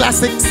like the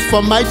classics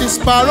from Mighty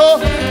Sparrow,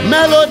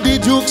 Melody,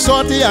 Duke,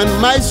 Shorty and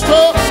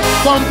Maestro,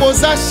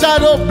 composer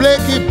Shadow,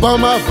 Blakey,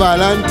 Bomber,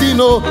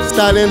 Valentino,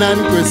 Stalin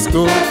and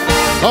Cristo.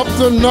 Up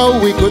to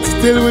now we could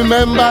still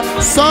remember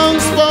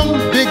songs from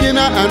Beginner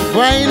and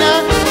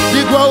Viner,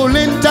 the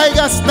Growling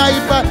Tiger,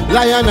 Sniper,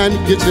 Lion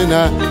and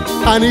Kitchener,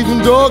 and even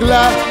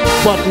Douglas.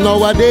 But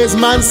nowadays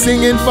man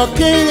singing for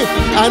king,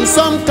 and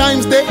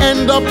sometimes they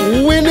end up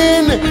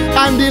winning,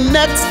 and the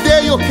next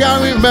day you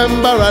can't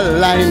remember a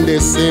line they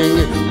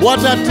sing. What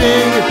a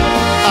thing!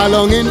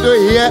 Along into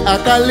here a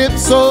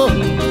Calypso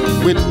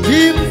with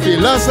deep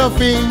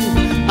philosophy,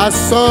 a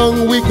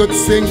song we could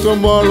sing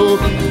tomorrow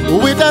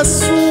with a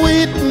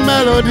sweet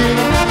melody.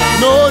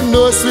 No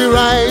nursery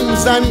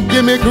rhymes and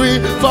gimmickry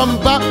from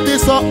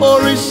Baptist or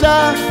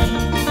Orisha.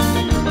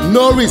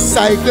 No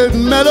recycled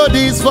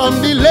melodies from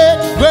the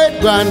late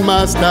great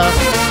grandmaster.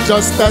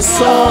 Just a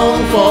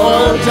song for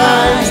all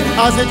times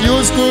as it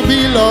used to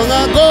be long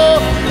ago.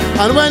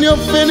 And when you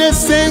finish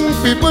sing,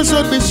 people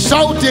should be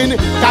shouting,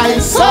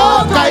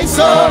 Kaiso,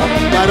 Kaiso.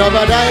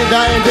 Badova die,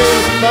 die, day,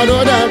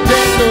 badoda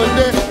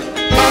day, day.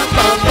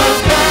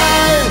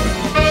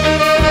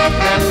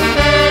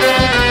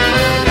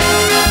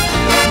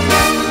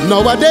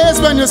 Nowadays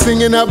when you're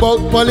singing about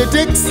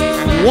politics,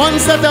 one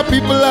set of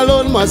people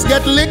alone must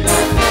get licked.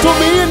 To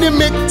be in the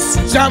mix,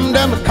 jam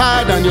them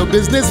hard and your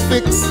business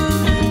fix.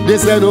 They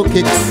say no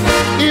kicks.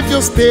 If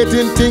you're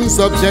stating things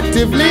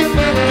subjectively,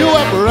 you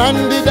are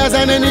branded as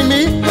an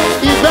enemy.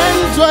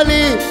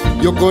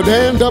 Eventually, you could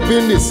end up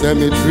in the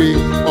cemetery,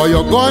 or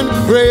you're gone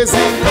crazy.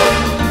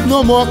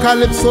 No more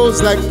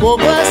Calypsos like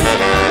Progress,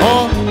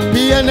 or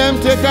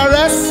P&M Take a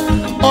Rest,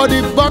 or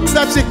the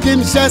boxer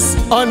chicken chest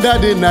under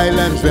the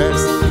nylon dress.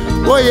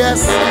 Oh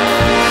yes,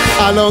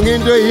 along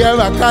into here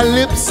a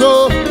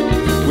Calypso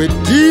with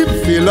deep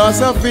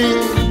philosophy,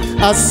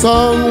 a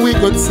song we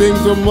could sing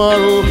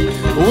tomorrow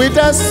with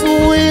a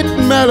sweet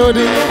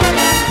melody.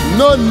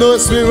 No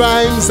nursery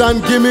rhymes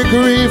and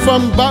gimmickry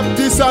from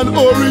Baptist and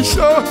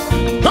Orisha.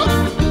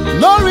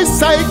 No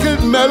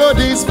recycled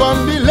melodies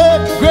from the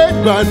late great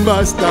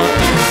grandmaster.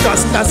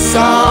 Just a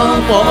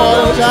song for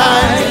all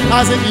times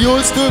as it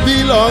used to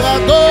be long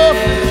ago.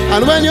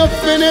 And when you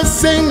finish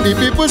sing, the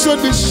people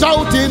should be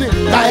shouting,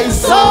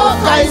 Kaiso,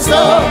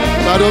 Kaiso.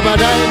 Badoma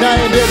die,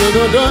 die, die,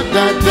 do, do,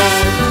 die,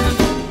 die.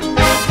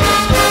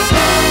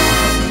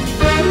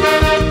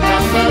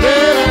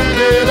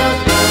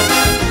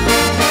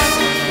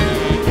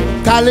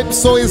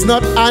 Calypso is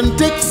not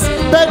antics,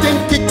 betting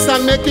kicks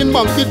and making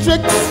monkey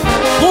tricks.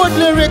 Good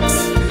lyrics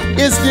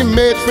is the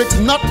matrix,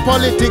 not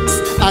politics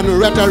and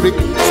rhetoric.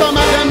 Some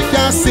of them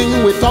can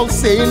sing without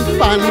saying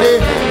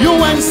Pande,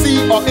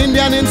 UNC or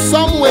Indian in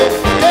some way.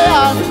 Day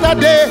after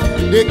day,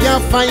 they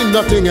can't find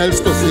nothing else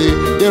to say.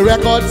 The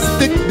records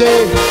stick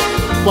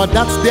there, but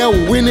that's their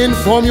winning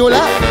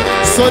formula.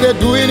 So they're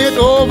doing it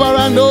over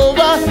and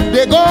over.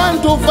 They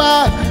gone too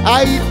far.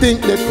 I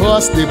think they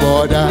crossed the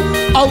border,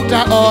 out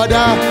of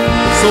order.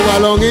 So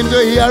along into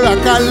here a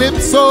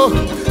Calypso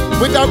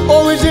with an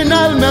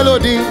original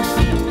melody,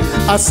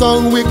 a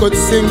song we could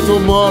sing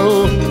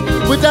tomorrow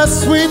with a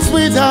sweet,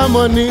 sweet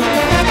harmony.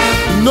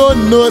 No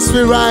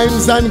nursery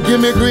rhymes and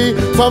gimmickry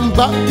from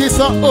Baptist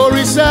or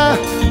Orisha.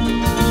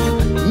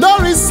 No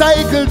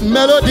recycled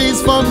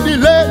melodies from the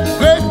late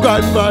great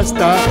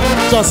grandmaster.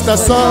 Just a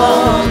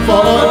song for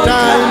all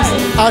times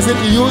as it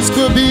used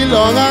to be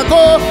long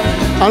ago.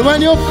 And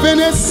when you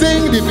finish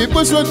sing, the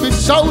people should be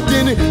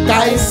shouting,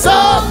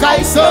 Kaiso,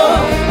 Kaiso.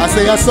 I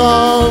say a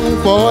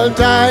song for all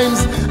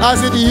times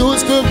as it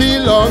used to be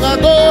long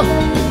ago.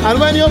 And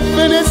when you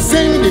finish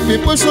sing, the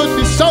people should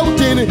be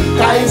shouting,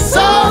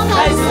 Kaiso,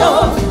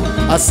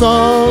 Kaiso. A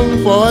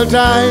song for all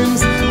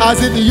times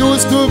as it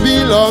used to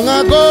be long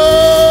ago.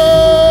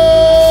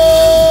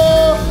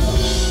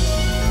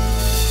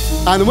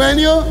 And when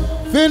you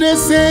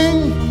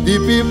Finishing, the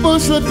people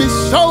should be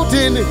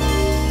shouting,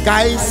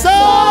 Kaiso!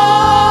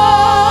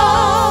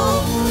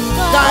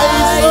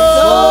 Kaiso!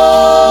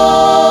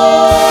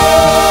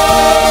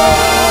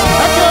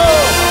 Thank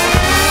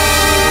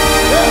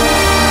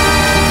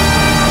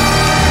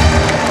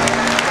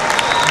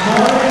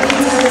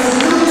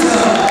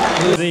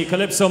you. The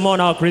Calypso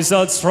Monarch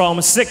results from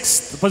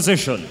 6th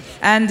position.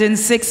 And in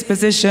 6th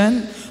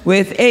position,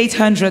 with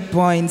 800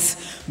 points,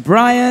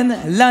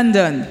 Brian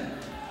London.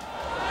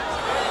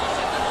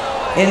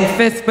 In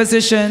 5th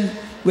position,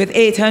 with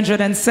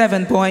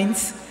 807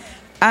 points,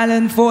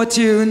 Alan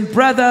Fortune,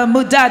 Brother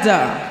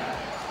Mudada.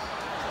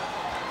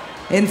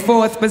 In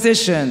 4th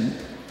position,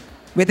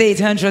 with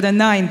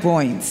 809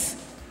 points,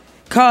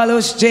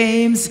 Carlos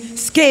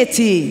James,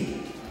 SKATIE.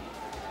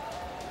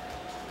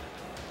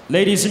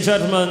 Ladies and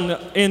gentlemen,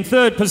 in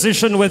 3rd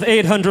position with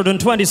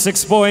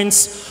 826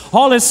 points,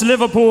 Hollis,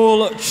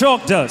 Liverpool,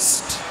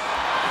 Chalkdust.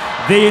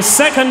 The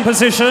 2nd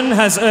position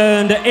has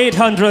earned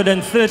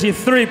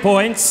 833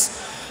 points.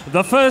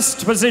 The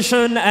 1st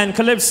position and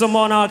Calypso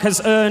Monarch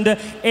has earned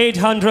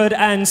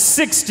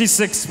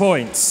 866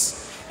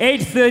 points.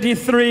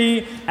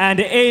 833 and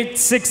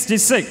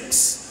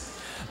 866.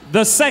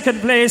 The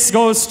 2nd place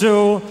goes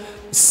to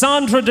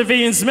Sandra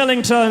Devines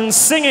Millington,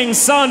 singing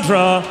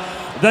Sandra,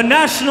 the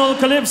National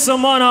Calypso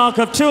Monarch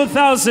of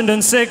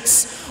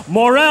 2006,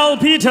 Morel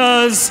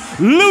Peters,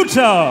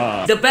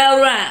 Luta. The bell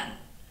rang,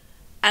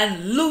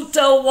 and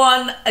Luta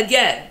won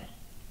again.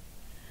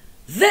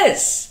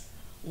 This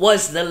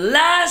was the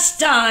last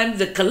time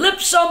the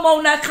Calypso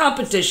Monarch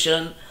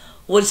competition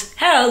was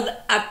held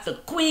at the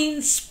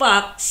Queen's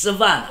Park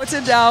Savannah. Wrote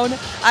it down.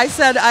 I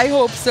said, I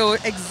hope so,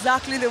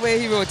 exactly the way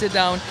he wrote it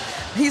down.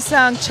 He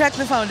sang Check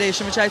the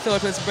Foundation, which I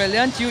thought was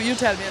brilliant. You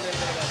tell me a little bit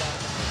about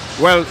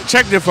that. Well,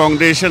 Check the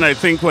Foundation, I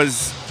think,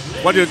 was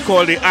what you'd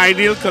call the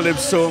ideal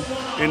Calypso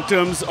in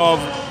terms of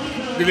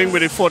dealing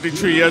with the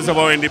 43 years of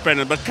our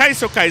independence. But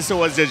Kaiso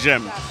was the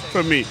gem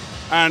for me.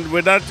 And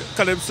with that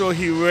Calypso,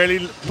 he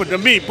really put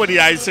the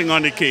icing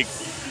on the cake.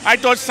 I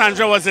thought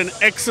Sandra was an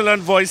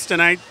excellent voice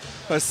tonight.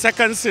 Her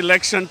 2nd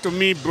selection, to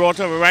me, brought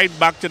her right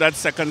back to that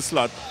 2nd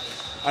slot.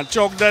 And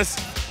Chalkdust,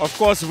 of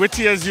course,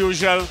 witty as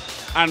usual,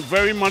 and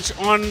very much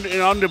on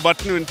the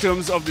button in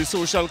terms of the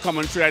social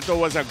commentary. I thought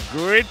it was a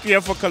great year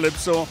for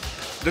Calypso.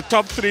 The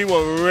top 3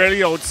 were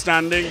really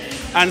outstanding.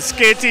 And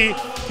SKATIE,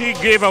 he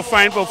gave a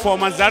fine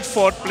performance. That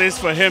 4th place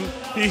for him,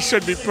 he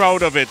should be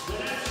proud of it.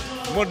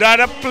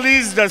 MUDADA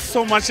pleased us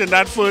so much in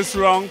that 1st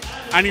round,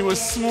 and he was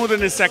smooth in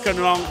the 2nd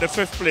round, the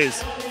 5th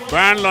place.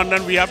 Brian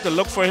London, we have to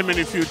look for him in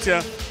the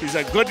future. He's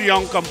a good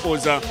young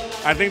composer.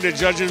 I think the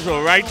judges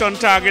were right on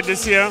target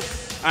this year,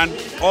 and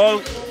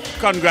all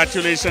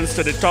congratulations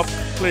to the top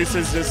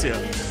places this year.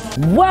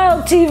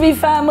 Well, TV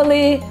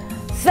family,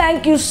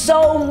 thank you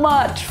so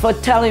much for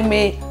telling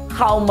me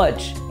how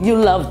much you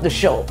love the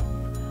show.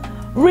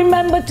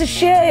 Remember to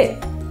share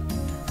it.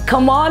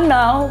 Come on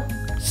now,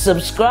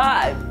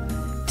 subscribe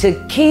to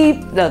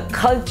keep the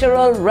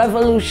cultural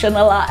revolution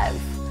alive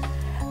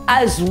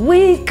as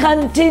we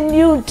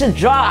continue to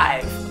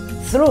drive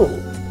through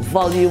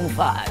Volume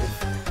 5.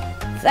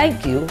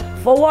 Thank you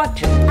for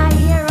watching. I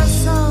hear a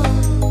song,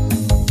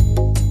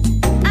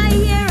 I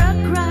hear a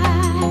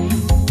cry.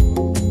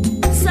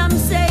 Some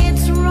say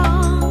it's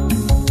wrong,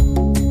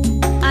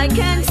 I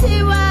can't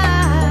see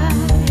why.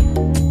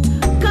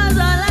 'Cause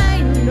all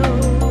I know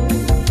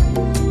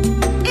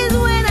is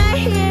when I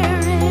hear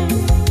it,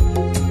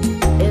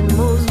 it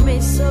moves me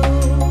so,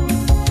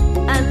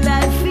 and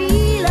I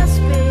feel a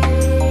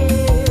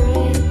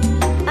spirit.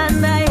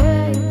 And I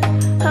heard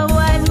a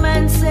wise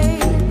man say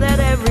that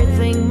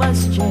everything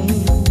must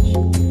change.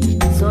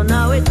 So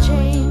now it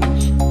changed.